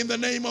and say, in the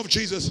name of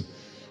Jesus.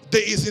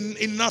 There is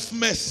enough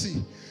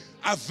mercy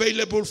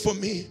available for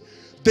me.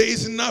 There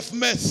is enough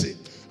mercy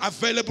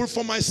available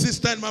for my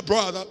sister and my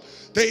brother.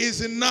 There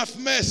is enough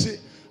mercy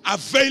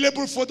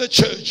available for the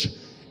church.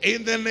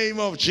 In the name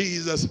of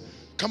Jesus.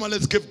 Come on,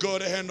 let's give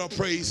God a hand of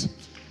praise.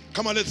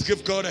 Come on, let's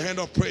give God a hand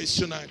of praise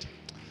tonight.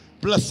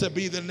 Blessed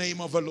be the name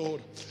of the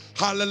Lord.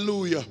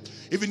 Hallelujah.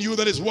 Even you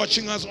that is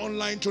watching us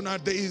online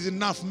tonight, there is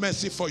enough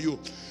mercy for you.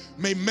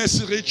 May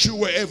mercy reach you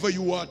wherever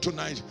you are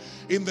tonight.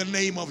 In the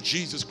name of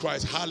Jesus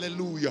Christ.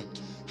 Hallelujah.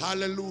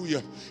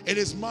 Hallelujah. It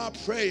is my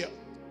prayer,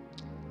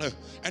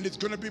 and it's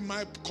going to be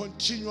my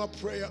continual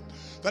prayer,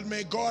 that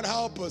may God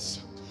help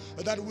us,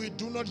 that we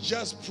do not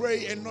just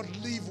pray and not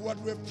leave what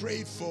we've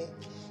prayed for.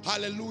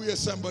 Hallelujah,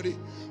 somebody.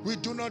 We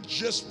do not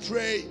just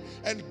pray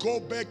and go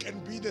back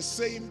and be the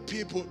same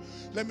people.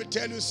 Let me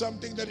tell you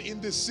something, that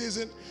in this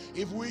season,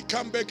 if we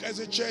come back as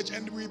a church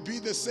and we be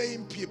the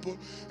same people,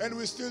 and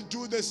we still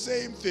do the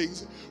same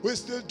things, we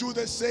still do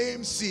the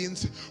same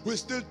sins, we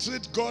still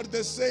treat God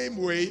the same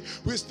way,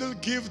 we still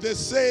give the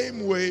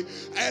same way.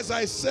 As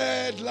I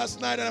said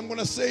last night, and I'm going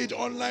to say it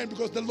online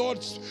because the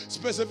Lord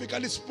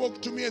specifically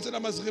spoke to me and said I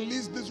must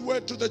release this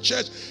word to the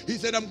church. He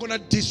said, I'm going to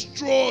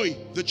destroy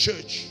the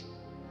church.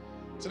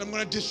 Said, I'm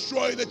going to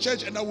destroy the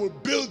church, and I will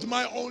build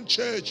my own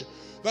church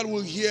that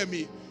will hear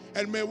me.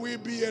 And may we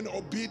be an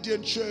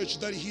obedient church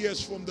that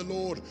hears from the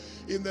Lord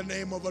in the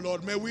name of the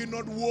Lord. May we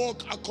not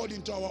walk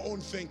according to our own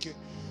thinking.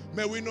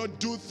 May we not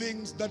do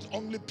things that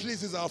only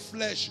pleases our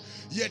flesh,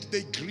 yet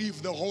they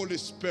grieve the Holy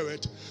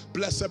Spirit.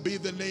 Blessed be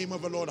the name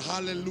of the Lord.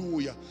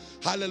 Hallelujah.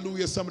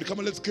 Hallelujah. Somebody, come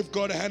on, let's give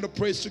God a hand of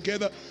praise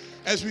together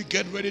as we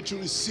get ready to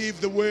receive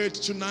the word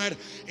tonight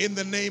in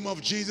the name of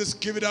Jesus.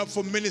 Give it up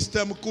for Minister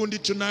Mukundi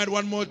tonight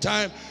one more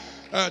time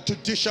to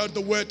dish out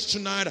the word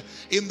tonight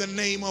in the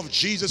name of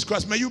Jesus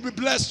Christ. May you be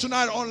blessed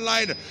tonight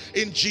online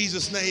in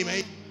Jesus' name.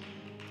 Amen.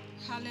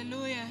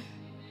 Hallelujah.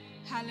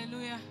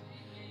 Hallelujah.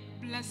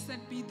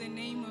 Blessed be the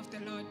name of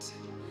the Lord.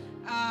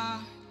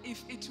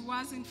 If it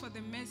wasn't for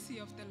the mercy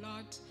of the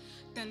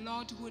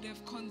Lord would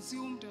have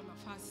consumed all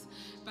of us.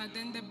 But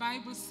then the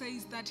Bible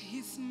says that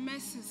his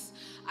mercies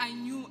I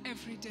knew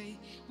every day,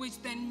 which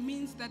then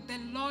means that the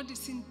Lord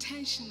is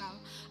intentional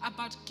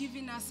about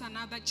giving us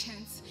another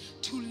chance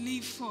to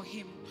live for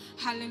him.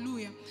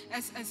 Hallelujah.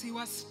 As he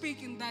was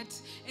speaking, that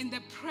in the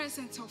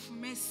presence of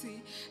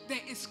mercy, there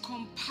is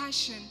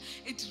compassion.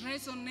 It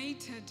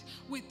resonated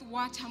with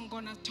what I'm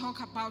going to talk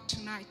about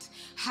tonight.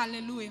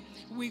 Hallelujah.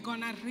 We're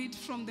going to read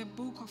from the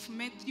book of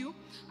Matthew.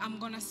 I'm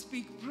going to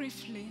speak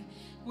briefly.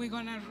 We're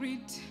going to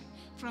read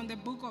from the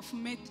book of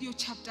Matthew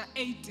chapter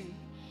 18.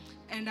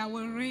 And I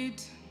will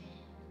read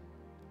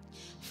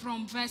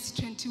from verse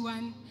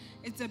 21.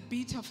 It's a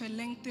bit of a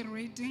lengthy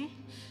reading.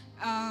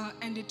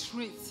 And it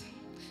reads,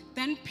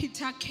 Then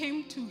Peter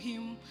came to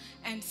him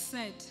and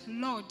said,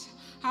 Lord,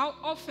 how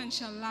often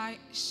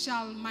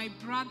shall my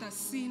brother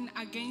sin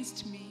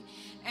against me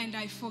and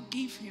I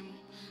forgive him?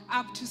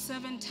 Up to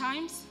 7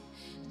 times?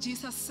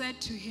 Jesus said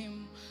to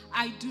him,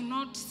 I do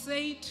not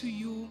say to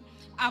you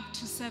up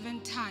to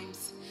 7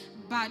 times,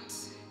 but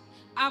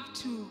up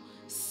to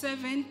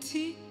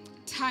 70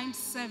 times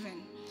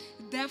 7.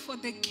 Therefore,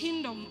 the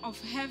kingdom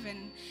of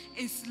heaven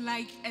is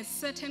like a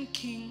certain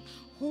king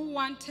who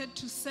wanted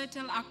to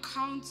settle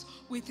accounts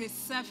with his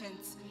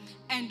servants.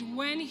 And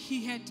when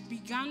he had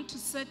begun to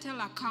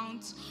settle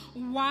accounts,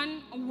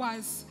 one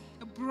was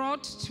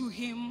brought to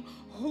him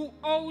who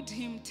owed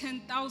him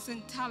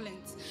 10,000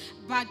 talents.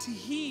 But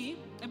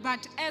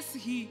as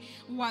he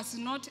was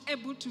not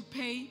able to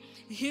pay,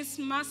 his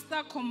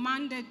master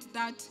commanded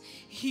that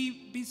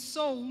he be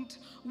sold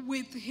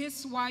with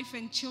his wife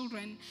and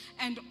children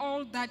and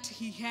all that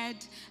he had,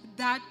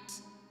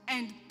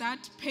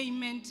 that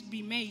payment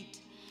be made.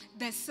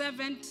 The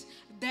servant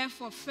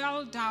therefore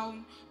fell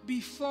down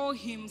before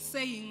him,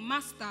 saying,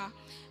 Master,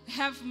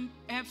 have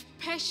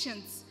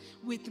patience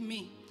with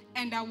me,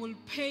 and I will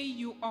pay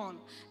you all.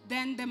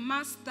 Then the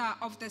master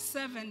of the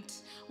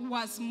servant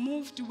was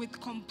moved with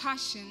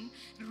compassion,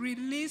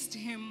 released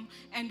him,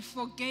 and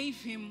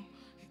forgave him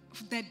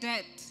the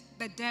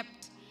debt.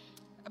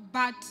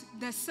 But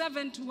the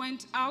servant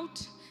went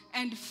out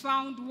and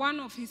found one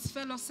of his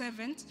fellow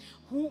servants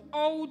who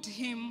owed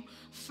him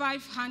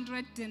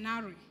 500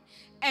 denarii.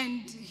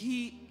 And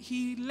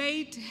he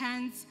laid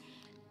hands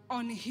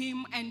on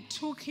him and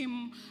took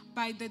him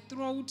by the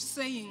throat,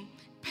 saying,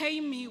 Pay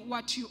me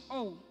what you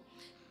owe.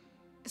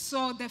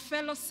 So the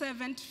fellow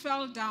servant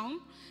fell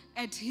down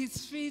at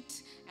his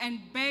feet and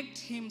begged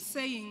him,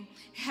 saying,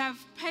 Have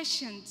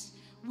patience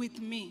with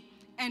me,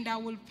 and I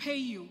will pay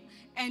you.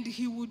 And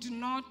he would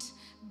not,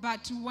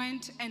 but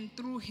went and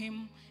threw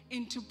him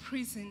into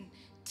prison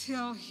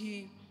till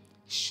he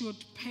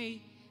should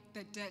pay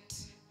the debt.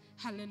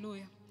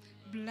 Hallelujah.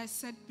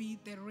 Blessed be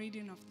the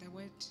reading of the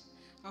word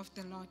of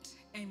the Lord.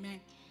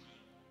 Amen.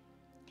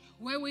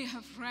 Where we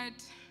have read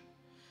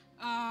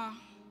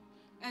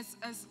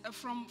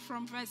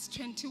from verse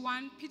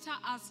 21, Peter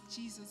asked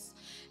Jesus,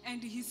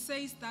 and he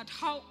says that,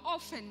 how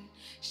often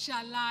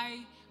shall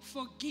I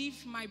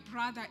forgive my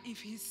brother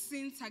if he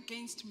sins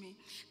against me?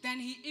 Then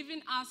he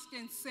even asked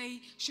and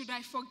say, should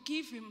I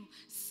forgive him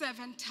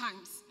 7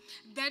 times?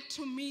 That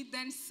to me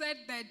then said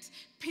that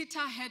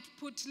Peter had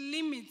put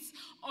limits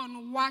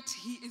on what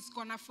he is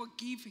going to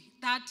forgive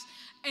that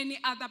any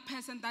other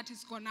person that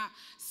is going to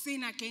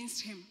sin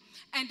against him.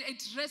 And it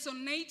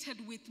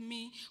resonated with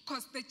me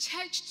because the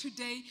church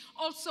today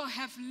also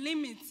have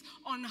limits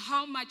on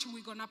how much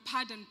we're going to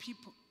pardon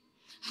people.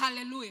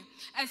 Hallelujah.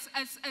 As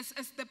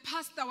the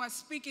pastor was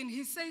speaking,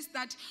 he says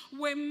that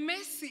where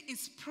mercy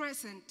is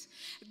present,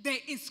 there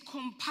is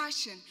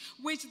compassion,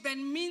 which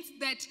then means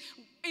that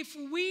if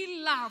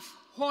we love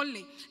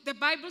wholly, the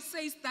Bible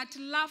says that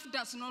love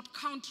does not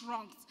count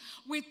wrongs,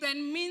 which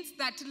then means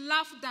that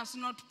love does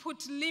not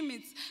put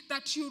limits,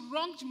 that you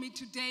wronged me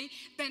today,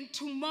 then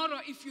tomorrow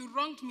if you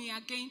wronged me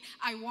again,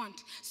 I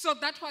won't. So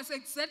that was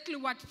exactly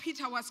what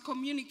Peter was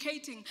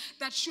communicating,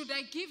 that should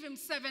I give him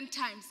 7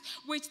 times,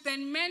 which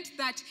then meant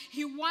that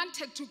he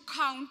wanted to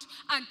count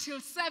until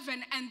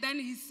 7 and then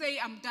he say,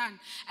 I'm done.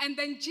 And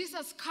then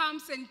Jesus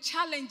comes and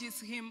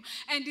challenges him,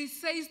 and he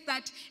says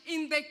that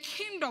in the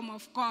kingdom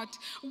of God,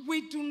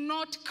 we do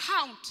not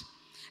count.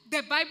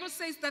 The Bible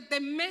says that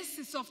the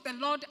mercies of the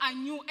Lord are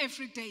new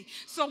every day.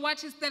 So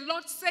what is the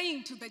Lord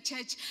saying to the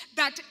church?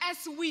 That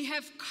as we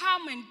have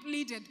come and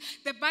pleaded,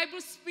 the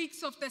Bible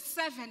speaks of the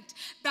servant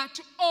that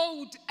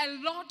owed a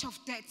lot of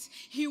debts.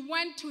 He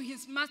went to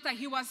his master.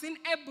 He wasn't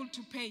able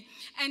to pay,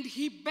 and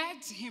he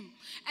begged him,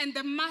 and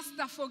the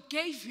master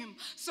forgave him.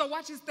 So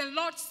what is the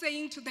Lord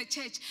saying to the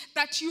church?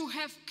 That you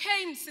have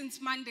came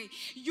since Monday.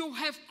 You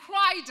have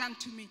cried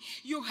unto me.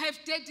 You have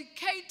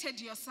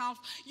dedicated yourself.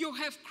 You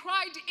have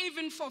cried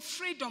even for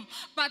freedom,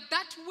 but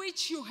that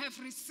which you have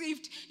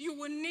received, you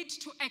will need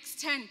to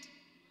extend.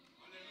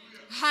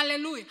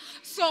 Hallelujah.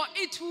 So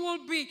it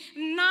will be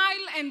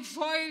null and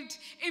void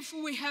if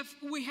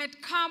we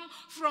had come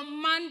from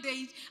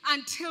Monday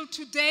until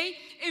today,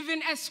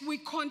 even as we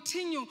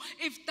continue.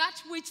 If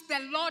that which the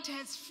Lord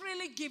has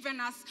freely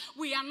given us,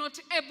 we are not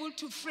able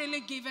to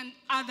freely give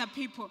other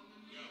people.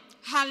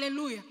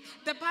 Hallelujah.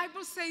 The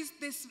Bible says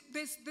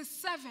this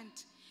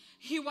servant,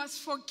 he was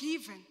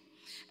forgiven.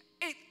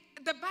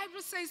 The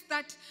Bible says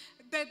that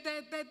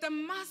the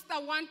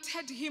master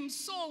wanted him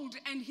sold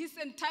and his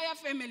entire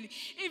family,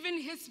 even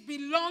his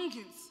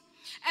belongings.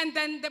 And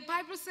then the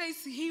Bible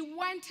says he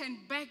went and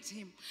begged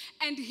him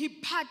and he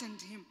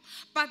pardoned him.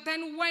 But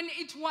then when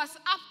it was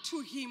up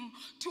to him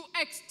to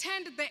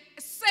extend the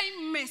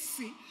same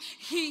mercy,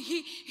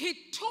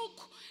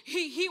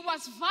 he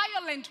was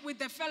violent with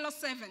the fellow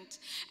servant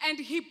and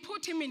he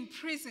put him in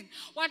prison.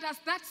 What does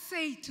that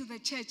say to the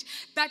church?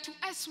 That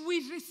as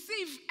we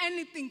receive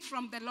anything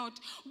from the Lord,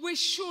 we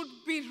should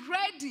be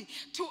ready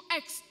to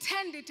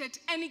extend it at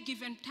any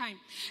given time.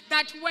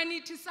 That when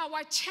it is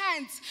our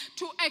chance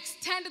to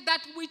extend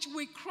that which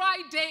we cry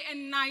day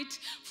and night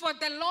for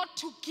the Lord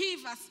to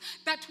give us,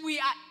 that we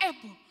are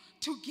able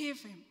to give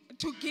him,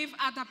 to give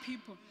other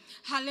people.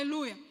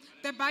 Hallelujah.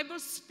 The Bible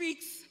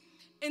speaks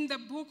in the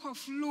book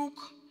of Luke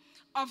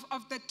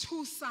of the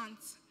 2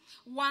 sons,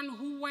 one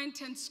who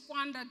went and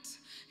squandered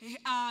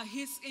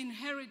his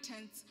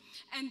inheritance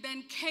and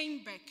then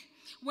came back.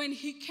 When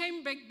he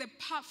came back, the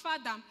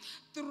father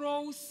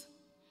throws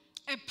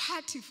a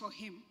party for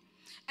him.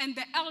 And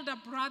the elder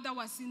brother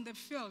was in the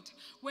field.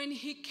 When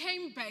he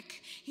came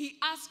back, he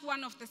asked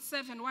one of the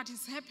servants what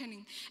is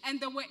happening.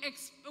 And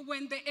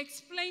when they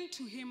explained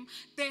to him,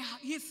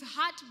 his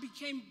heart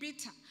became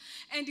bitter.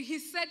 And he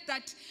said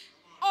that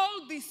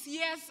all these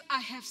years I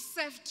have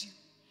served you,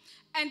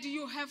 and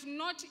you have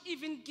not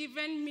even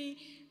given me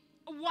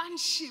one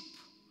sheep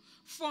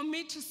for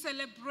me to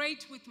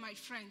celebrate with my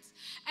friends.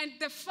 And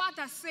the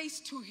father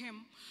says to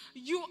him,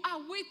 you are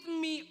with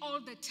me all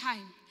the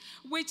time,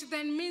 which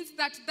then means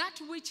that that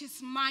which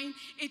is mine,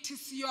 it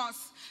is yours.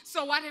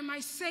 So what am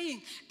I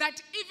saying?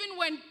 That even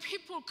when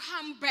people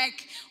come back,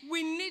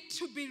 we need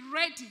to be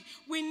ready.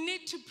 We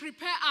need to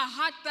prepare our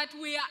heart that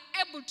we are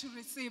able to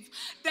receive.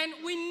 Then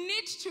we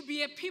need to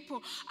be a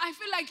people. I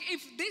feel like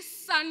if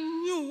this son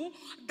knew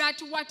that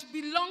what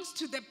belongs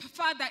to the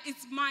father is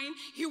mine,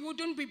 he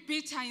wouldn't be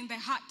bitter in the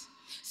heart.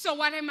 So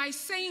what am I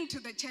saying to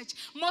the church?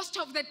 Most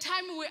of the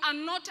time we are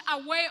not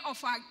aware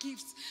of our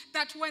gifts.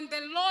 That when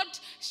the Lord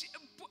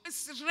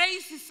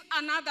raises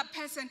another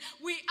person,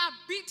 we are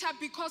bitter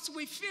because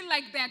we feel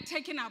like they are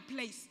taking our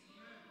place.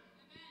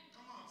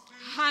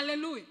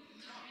 Hallelujah.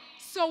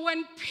 So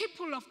when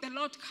people of the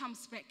Lord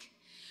comes back,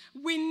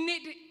 we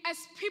need, as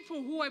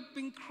people who have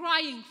been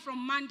crying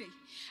from Monday,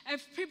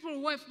 as people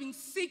who have been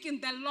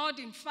seeking the Lord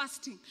in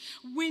fasting,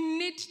 we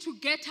need to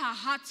get our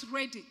hearts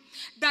ready.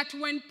 That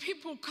when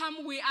people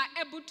come, we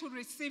are able to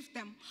receive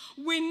them.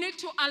 We need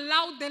to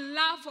allow the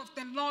love of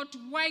the Lord to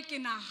work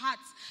in our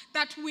hearts,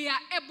 that we are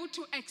able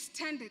to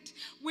extend it.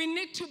 We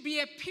need to be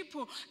a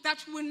people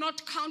that will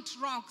not count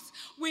wrongs.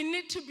 We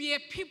need to be a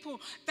people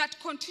that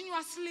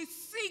continuously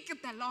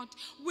seek the Lord.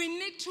 We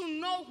need to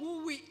know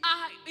who we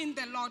are in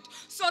the Lord,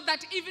 so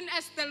that even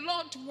as the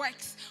Lord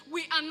works,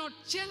 we are not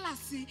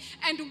jealousy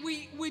and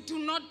we do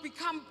not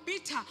become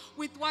bitter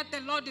with what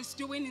the Lord is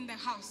doing in the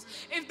house.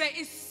 If there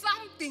is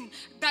something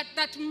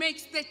that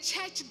makes the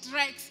church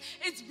drags,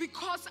 it's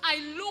because I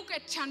look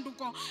at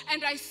Chanduko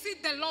and I see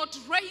the Lord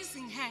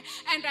raising her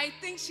and I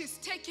think she's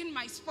taking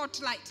my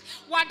spotlight.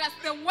 What does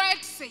the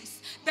word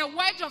says? The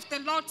word of the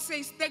Lord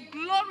says the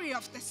glory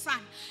of the sun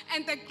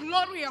and the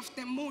glory of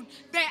the moon,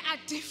 they are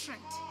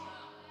different.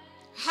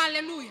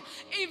 Hallelujah.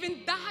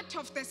 Even that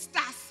of the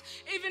stars,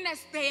 even as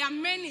they are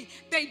many,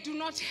 they do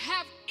not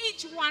have,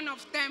 each one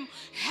of them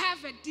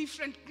have a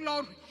different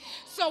glory.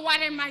 So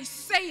what am I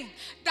saying?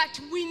 That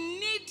we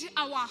need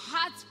our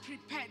hearts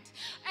prepared.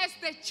 As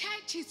the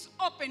church is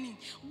opening,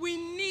 we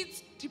need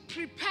to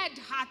prepared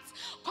hearts,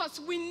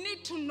 because we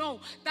need to know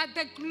that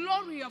the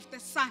glory of the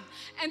sun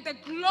and the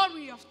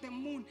glory of the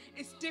moon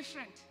is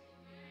different.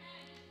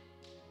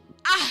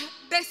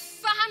 The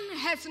sun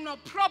has no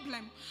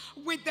problem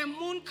with the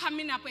moon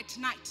coming up at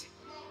night,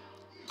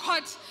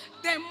 because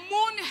the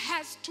moon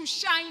has to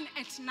shine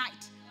at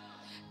night.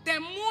 The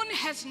moon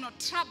has no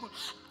trouble.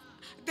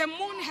 The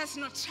moon has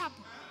no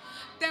trouble.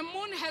 The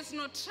moon has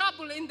no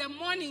trouble in the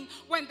morning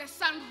when the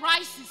sun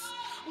rises.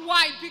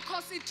 Why?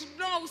 Because it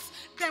knows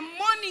the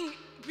morning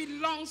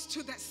belongs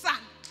to the sun.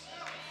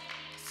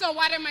 So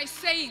what am I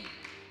saying?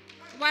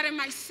 What am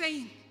I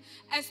saying?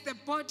 As the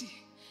body,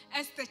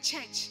 as the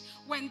church,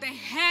 when the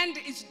hand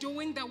is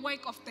doing the work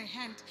of the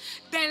hand,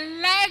 the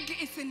leg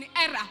is in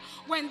error.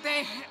 When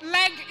the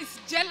leg is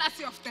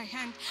jealousy of the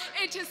hand,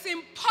 it is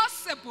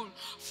impossible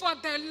for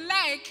the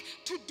leg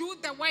to do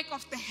the work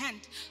of the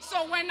hand.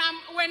 So when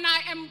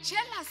I am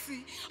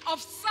jealousy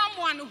of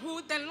someone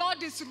who the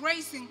Lord is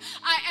raising,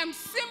 I am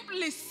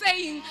simply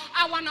saying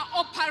I want to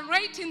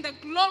operate in the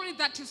glory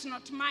that is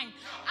not mine.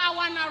 I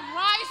want to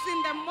rise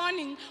in the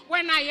morning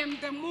when I am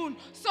the moon.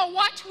 So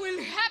what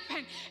will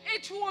happen?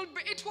 It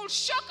will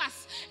shock us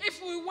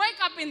if we wake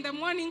up in the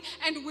morning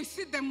and we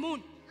see the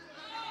moon.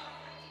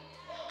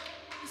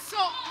 So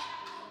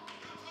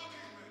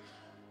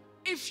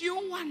if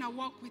you want to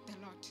walk with the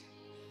Lord,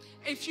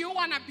 if you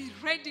want to be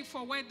ready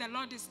for where the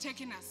Lord is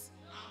taking us,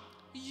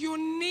 you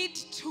need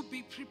to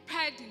be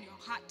prepared in your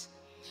heart,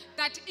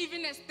 that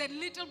even as the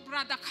little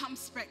brother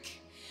comes back,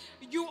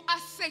 you are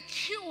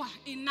secure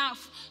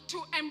enough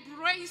to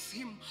embrace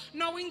him,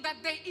 knowing that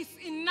there is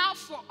enough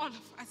for all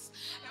of us.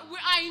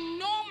 I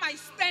know my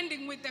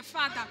standing with the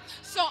Father,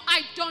 so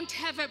I don't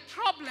have a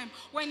problem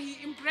when he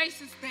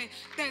embraces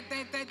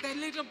the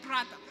little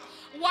brother.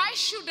 Why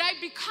should I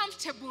be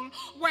comfortable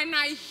when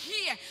I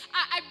hear?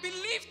 I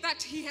believe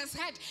that he has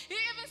heard. He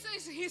even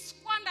says he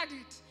squandered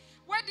it.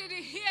 Where did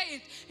he hear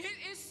it?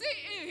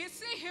 He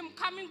see him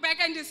coming back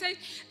and he says,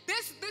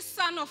 this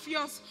son of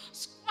yours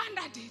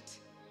squandered it.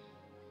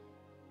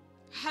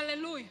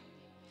 Hallelujah.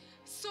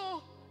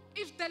 So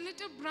if the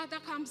little brother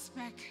comes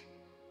back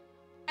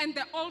and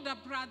the older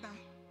brother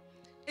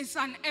is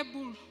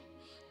unable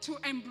to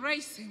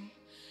embrace him,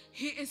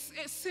 he is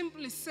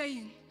simply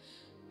saying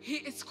he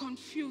is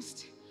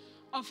confused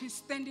of his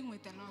standing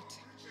with the Lord.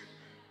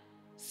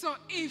 So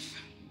if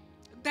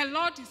the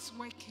Lord is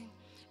working,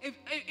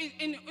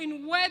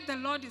 in where the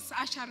Lord is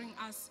ushering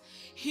us,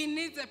 he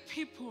needs a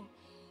people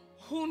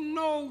who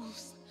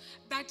knows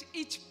that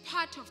each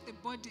part of the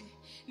body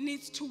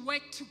needs to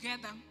work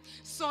together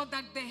so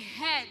that the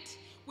head,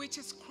 which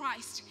is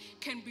Christ,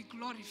 can be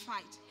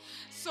glorified.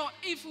 So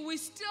if we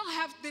still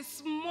have the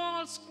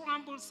small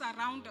scrambles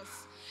around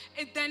us,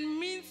 it then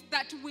means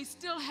that we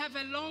still have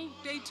a long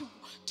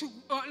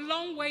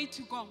way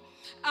to go.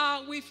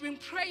 We've been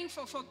praying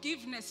for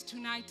forgiveness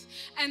tonight,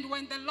 and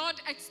when the Lord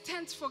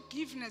extends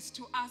forgiveness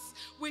to us,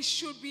 we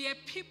should be a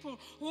people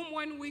whom,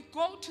 when we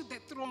go to the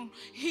throne,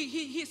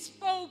 he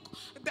spoke,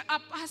 the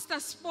pastor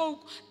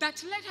spoke,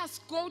 that let us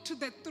go to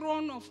the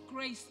throne of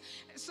grace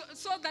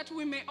so that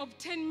we may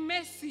obtain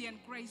mercy and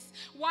grace.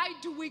 Why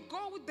do we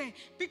go there?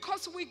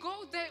 Because we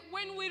go there,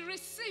 when we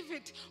receive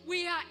it,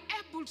 we are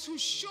able to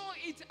show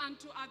it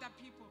unto other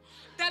people.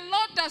 The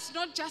Lord does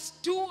not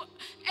just do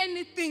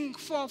anything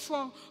for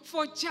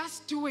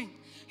just doing.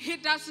 He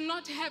does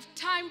not have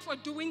time for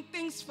doing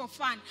things for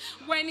fun.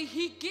 When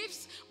he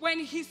gives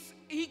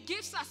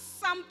us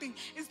something,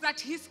 is that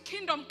his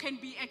kingdom can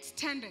be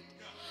extended.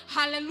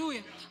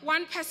 Hallelujah.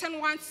 One person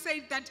once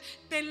said that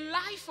the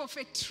life of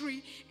a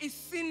tree is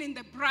seen in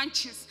the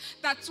branches.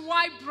 That's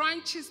why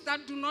branches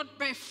that do not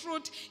bear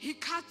fruit, he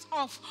cuts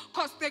off,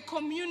 because they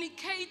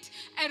communicate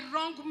a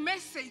wrong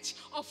message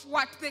of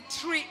what the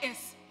tree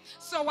is.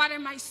 So what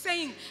am I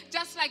saying?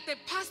 Just like the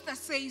pastor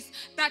says,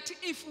 that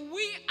if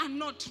we are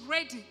not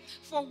ready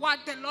for what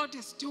the Lord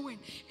is doing,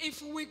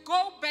 if we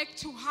go back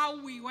to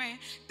how we were,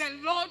 the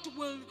Lord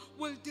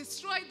will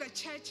destroy the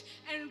church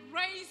and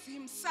raise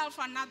himself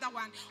another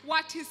one.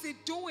 What is he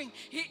doing?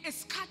 He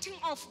is cutting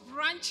off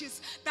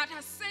branches that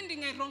are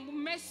sending a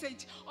wrong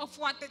message of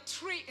what the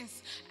tree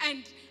is.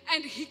 And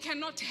he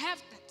cannot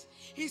have that.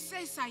 He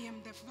says, I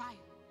am the vine.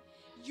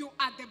 You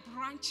are the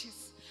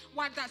branches.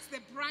 What does the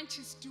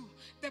branches do?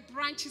 The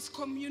branches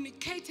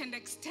communicate and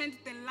extend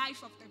the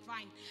life of the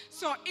vine.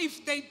 So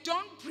if they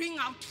don't bring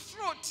out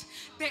fruit,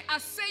 they are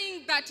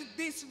saying that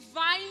this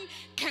vine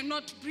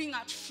cannot bring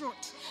out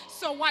fruit.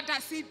 So what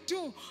does he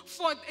do?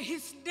 For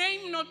his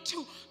name not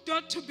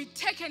to be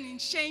taken in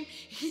shame,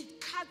 he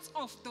cuts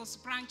off those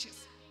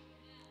branches.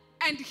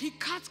 And he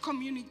cuts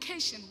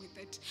communication with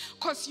it,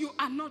 because you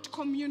are not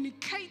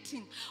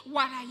communicating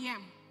what I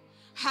am.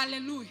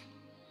 Hallelujah.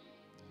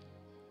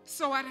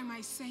 So what am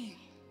I saying?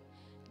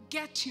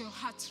 Get your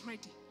heart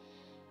ready.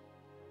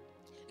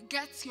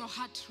 Get your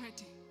heart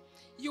ready.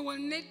 You will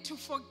need to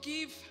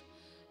forgive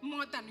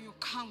more than you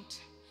count.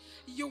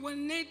 You will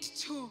need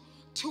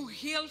to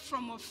heal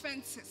from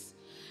offenses.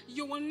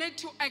 You will need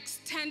to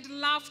extend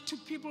love to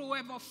people who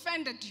have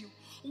offended you.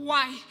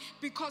 Why?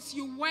 Because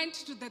you went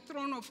to the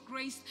throne of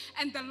grace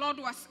and the Lord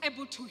was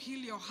able to heal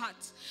your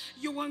heart.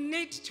 You will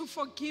need to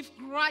forgive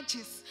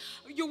grudges.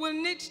 You will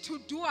need to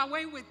do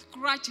away with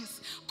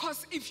grudges,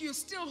 because if you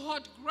still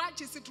hold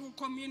grudges, it will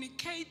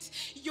communicate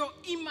your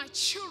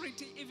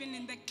immaturity even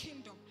in the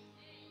kingdom.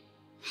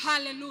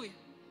 Hallelujah.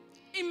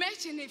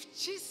 Imagine if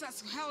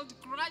Jesus held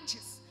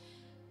grudges.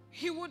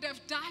 He would have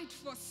died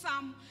for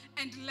some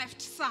and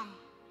left some.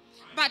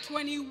 But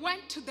when he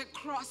went to the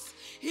cross,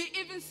 he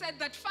even said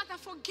that, Father,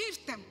 forgive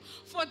them,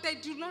 for they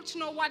do not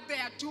know what they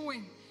are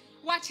doing.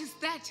 What is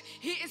that?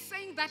 He is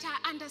saying that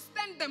I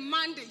understand the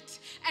mandate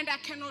and I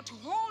cannot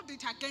hold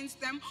it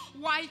against them.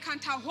 Why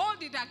can't I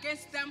hold it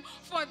against them?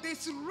 For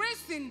this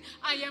reason,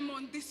 I am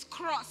on this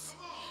cross.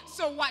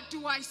 So what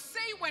do I say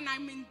when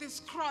I'm in this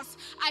cross?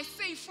 I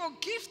say,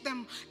 forgive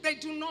them. They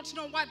do not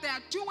know what they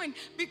are doing,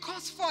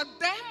 because for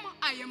them,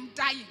 I am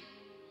dying.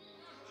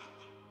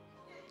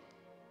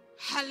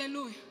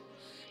 Hallelujah.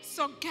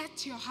 So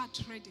get your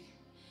heart ready.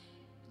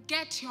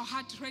 Get your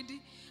heart ready.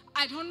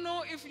 I don't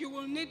know if you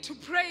will need to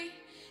pray.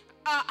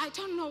 I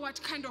don't know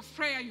what kind of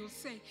prayer you'll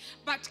say,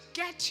 but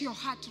get your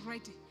heart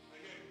ready.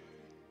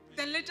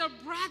 The little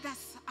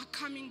brothers are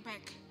coming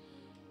back,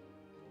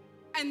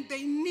 and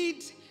they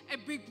need a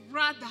big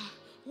brother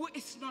who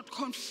is not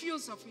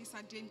confused of his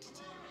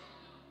identity.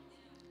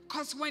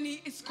 Because when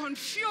he is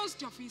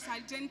confused of his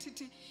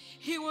identity,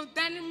 he will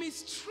then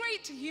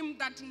mistreat him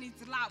that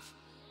needs love.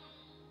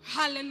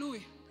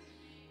 Hallelujah.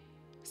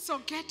 So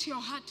get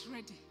your heart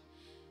ready.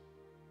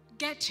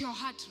 Get your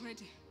heart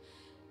ready.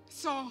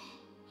 So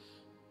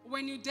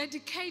when you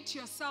dedicate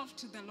yourself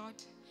to the Lord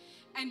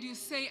and you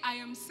say, I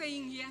am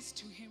saying yes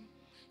to him,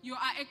 you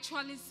are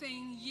actually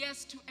saying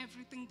yes to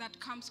everything that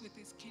comes with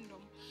his kingdom.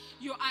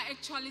 You are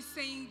actually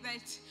saying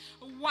that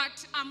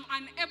what I'm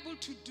unable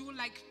to do,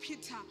 like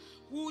Peter,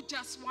 who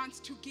just wants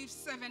to give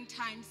 7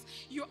 times,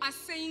 you are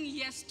saying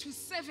yes to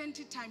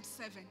 70 times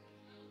 7.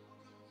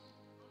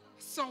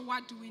 So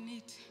what do we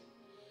need?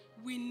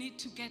 We need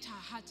to get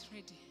our hearts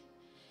ready.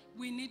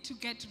 We need to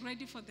get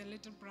ready for the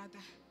little brother.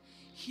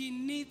 He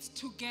needs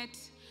to get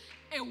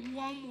a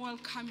warm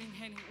welcoming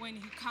when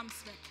he comes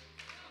back.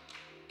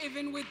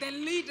 Even with the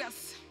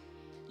leaders,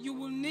 you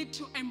will need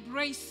to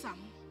embrace them.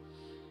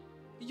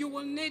 You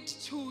will need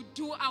to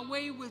do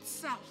away with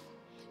self.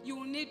 You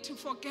will need to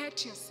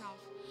forget yourself,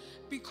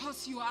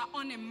 because you are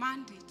on a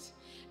mandate.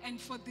 And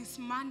for this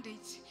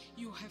mandate,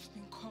 you have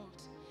been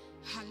called.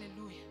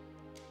 Hallelujah.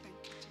 Thank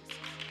you, Jesus.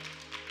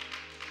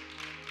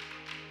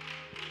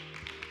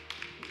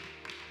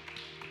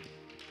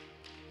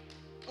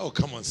 Oh,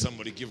 come on,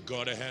 somebody give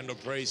God a hand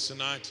of praise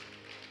tonight.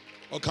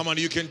 Oh, come on,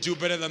 you can do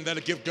better than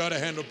that. Give God a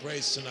hand of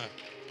praise tonight.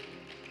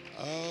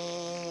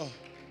 Oh,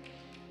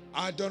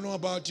 I don't know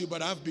about you,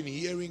 but I've been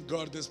hearing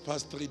God this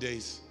past 3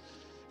 days.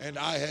 And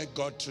I heard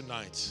God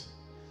tonight.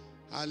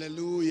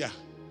 Hallelujah.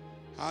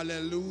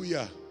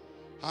 Hallelujah.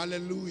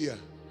 Hallelujah.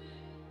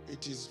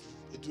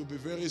 It will be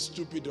very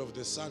stupid of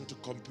the sun to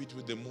compete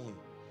with the moon.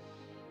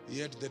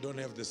 Yet they don't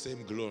have the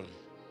same glory.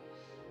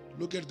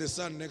 Look at the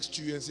sun next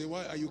to you and say,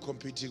 why are you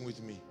competing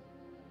with me?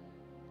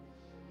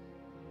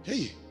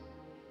 Hey.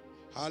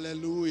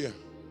 Hallelujah.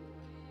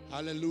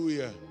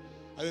 Hallelujah.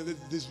 I mean,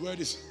 this word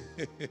is,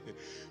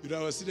 I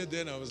was sitting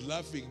there and I was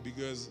laughing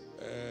because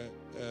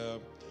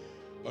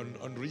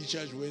on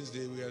Recharge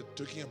Wednesday, we are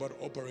talking about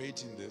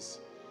operating this.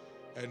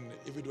 And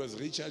if it was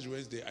Recharge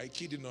Wednesday, I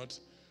kid you not,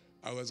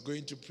 I was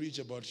going to preach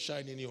about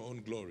shine in your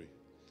own glory.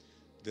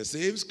 The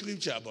same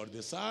scripture about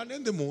the sun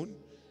and the moon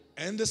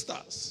and the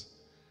stars.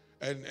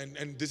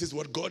 And this is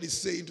what God is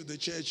saying to the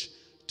church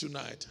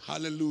tonight.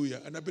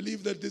 Hallelujah. And I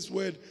believe that this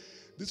word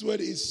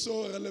is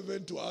so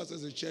relevant to us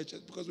as a church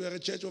because we are a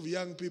church of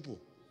young people.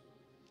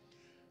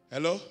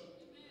 Hello?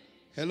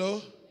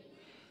 Hello?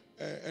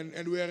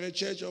 And we are a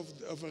church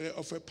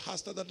of a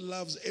pastor that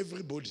loves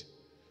everybody.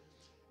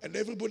 And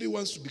everybody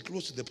wants to be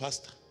close to the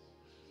pastor.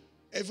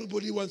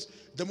 Everybody wants,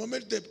 the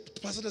moment the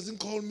pastor doesn't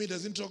call me,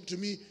 doesn't talk to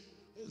me,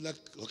 like,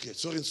 okay,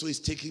 so and so is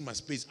taking my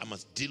space, I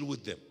must deal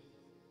with them.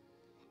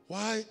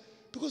 Why?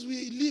 Because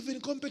we live in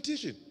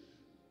competition.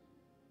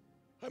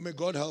 May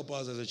God help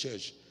us as a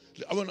church.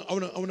 I want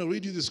to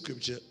read you the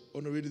scripture. I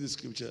want to read you the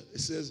scripture.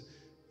 It says,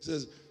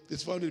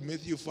 it's found in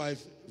Matthew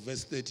 5,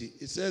 verse 30.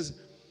 It says,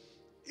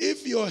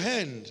 if your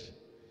hand,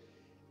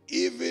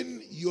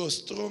 even your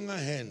stronger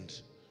hand,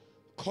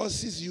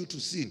 causes you to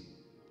sin,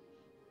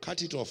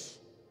 cut it off.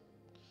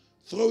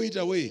 Throw it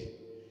away.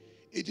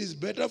 It is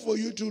better for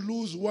you to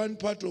lose one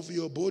part of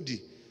your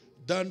body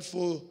than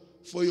for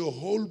your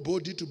whole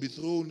body to be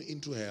thrown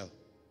into hell.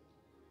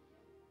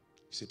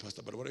 You say,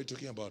 Pastor, but what are you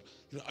talking about?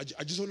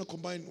 I just want to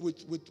combine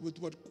with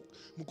what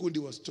Mukundi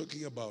was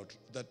talking about.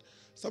 That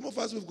some of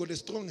us, we've got a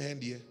strong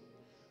hand here.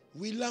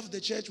 We love the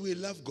church, we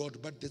love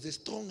God, but there's a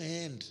strong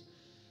hand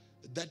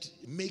that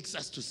makes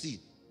us to sin.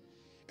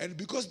 And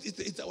because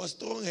it's our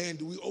strong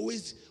hand, we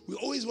always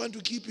want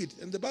to keep it.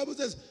 And the Bible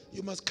says,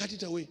 you must cut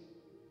it away.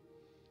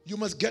 You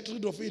must get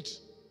rid of it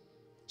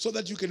so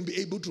that you can be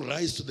able to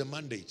rise to the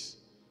mandate.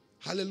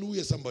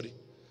 Hallelujah, somebody.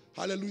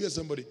 Hallelujah,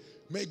 somebody.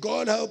 May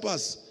God help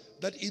us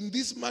that in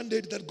this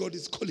mandate that God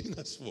is calling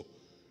us for,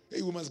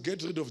 hey, we must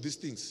get rid of these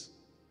things.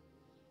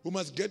 We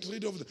must get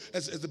rid of,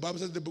 as the Bible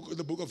says in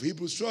the book of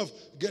Hebrews 12,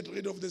 get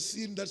rid of the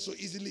sin that so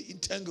easily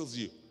entangles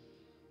you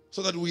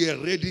so that we are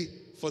ready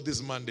for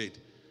this mandate.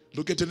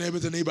 Look at your neighbor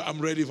and say, neighbor, I'm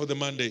ready for the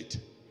mandate.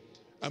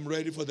 I'm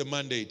ready for the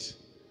mandate.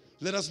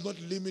 Let us not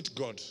limit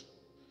God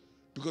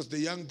because the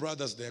young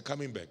brothers, they are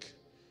coming back.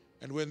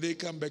 And when they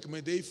come back, may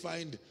they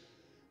find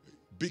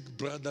big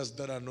brothers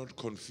that are not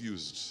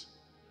confused.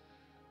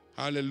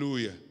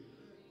 Hallelujah.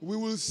 We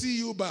will see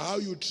you by how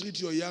you treat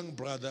your young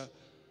brother.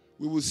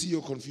 We will see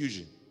your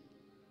confusion.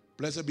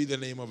 Blessed be the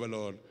name of the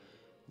Lord.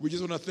 We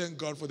just want to thank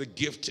God for the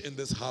gift in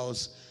this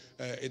house,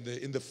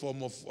 in the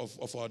form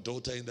of our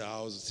daughter in the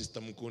house, Sister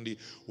Mukundi.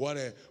 What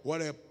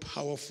a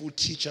powerful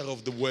teacher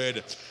of the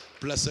word.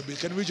 Blessed be.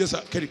 Can we just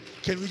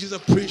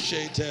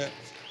appreciate her?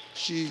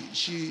 She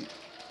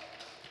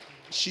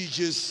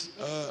just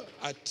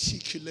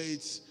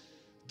articulates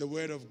the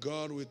word of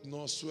God with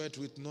no sweat,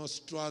 with no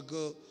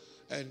struggle,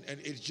 and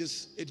it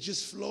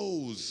just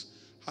flows.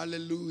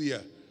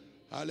 Hallelujah.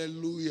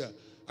 Hallelujah.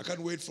 I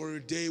can't wait for a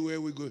day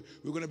where we're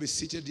going to be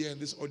seated here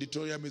and this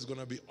auditorium is going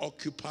to be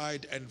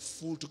occupied and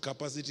full to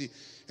capacity,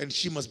 and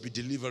she must be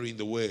delivering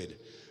the word.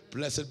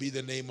 Blessed be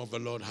the name of the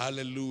Lord.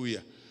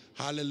 Hallelujah.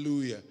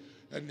 Hallelujah.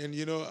 And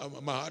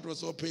my heart was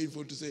so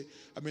painful to say,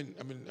 I mean,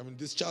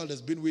 this child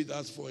has been with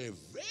us for a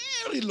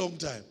very long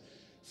time.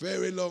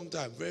 Very long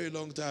time, very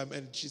long time.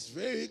 And she's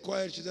very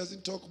quiet. She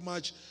doesn't talk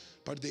much,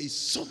 but there is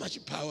so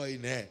much power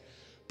in her.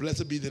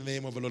 Blessed be the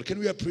name of the Lord. Can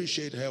we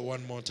appreciate her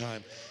one more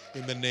time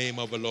in the name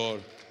of the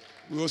Lord?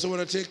 We also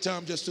want to take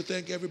time just to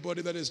thank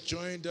everybody that has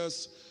joined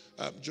us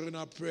during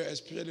our prayer,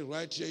 especially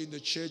right here in the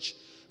church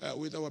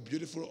with our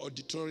beautiful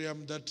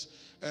auditorium that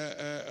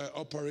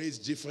operates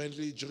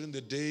differently during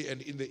the day,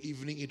 and in the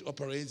evening it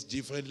operates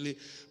differently,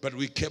 but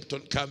we kept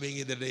on coming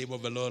in the name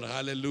of the Lord.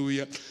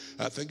 Hallelujah.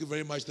 Thank you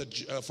very much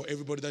for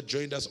everybody that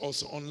joined us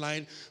also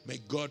online. May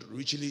God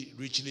richly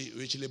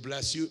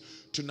bless you.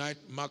 Tonight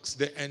marks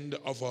the end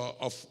of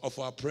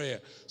our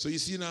prayer. So you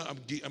see now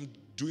I'm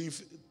doing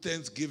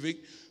Thanksgiving.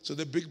 So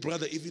the big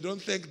brother, if you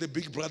don't thank the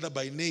big brother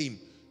by name,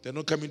 they're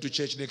not coming to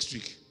church next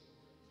week.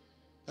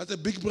 That's a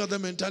big brother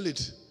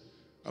mentality.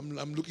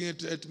 I'm looking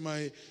at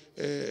my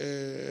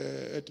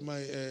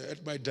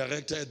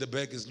director at the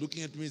back is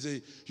looking at me and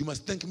say, you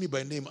must thank me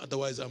by name,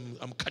 otherwise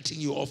I'm cutting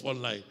you off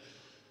online.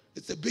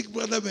 It's a big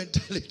brother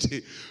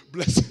mentality.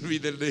 Blessed be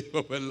the name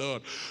of the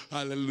Lord.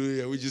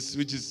 Hallelujah. We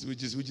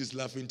just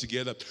laughing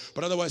together.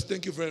 But otherwise,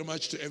 thank you very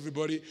much to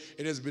everybody.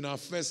 It has been our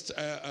first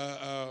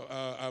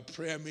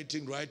prayer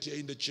meeting right here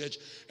in the church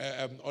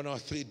on our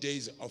 3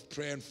 days of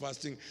prayer and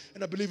fasting.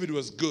 And I believe it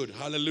was good.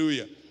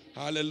 Hallelujah.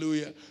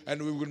 Hallelujah.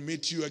 And we will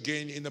meet you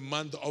again in the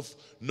month of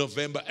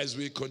November as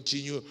we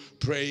continue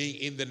praying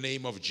in the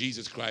name of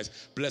Jesus Christ.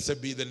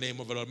 Blessed be the name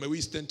of the Lord. May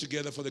we stand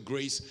together for the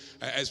grace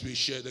as we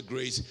share the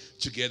grace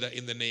together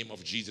in the name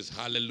of Jesus.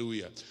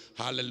 Hallelujah.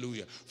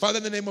 Hallelujah. Father,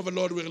 in the name of the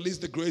Lord, we release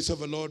the grace of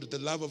the Lord, the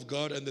love of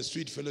God, and the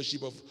sweet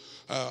fellowship of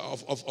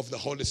the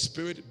Holy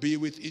Spirit be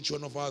with each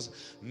one of us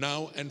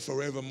now and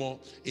forevermore.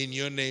 In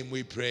your name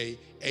we pray.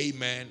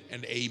 Amen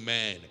and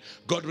amen.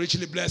 God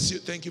richly bless you.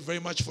 Thank you very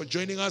much for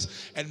joining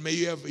us, and may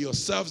you have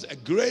yourselves a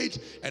great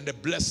and a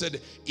blessed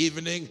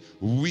evening.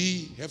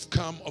 We have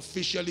come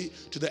officially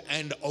to the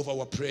end of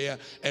our prayer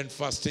and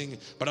fasting,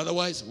 but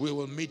otherwise we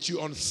will meet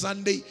you on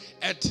Sunday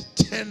at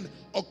 10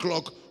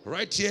 o'clock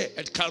right here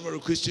at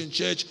Calvary Christian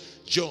Church,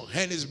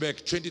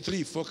 Johannesburg,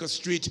 23 Focus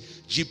Street,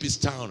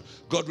 Jeepistown.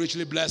 God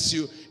richly bless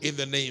you in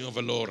the name of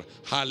the Lord.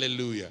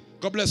 Hallelujah.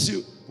 God bless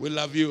you. We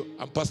love you.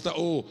 I'm Pastor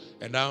O,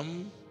 and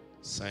I'm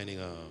signing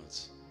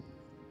out.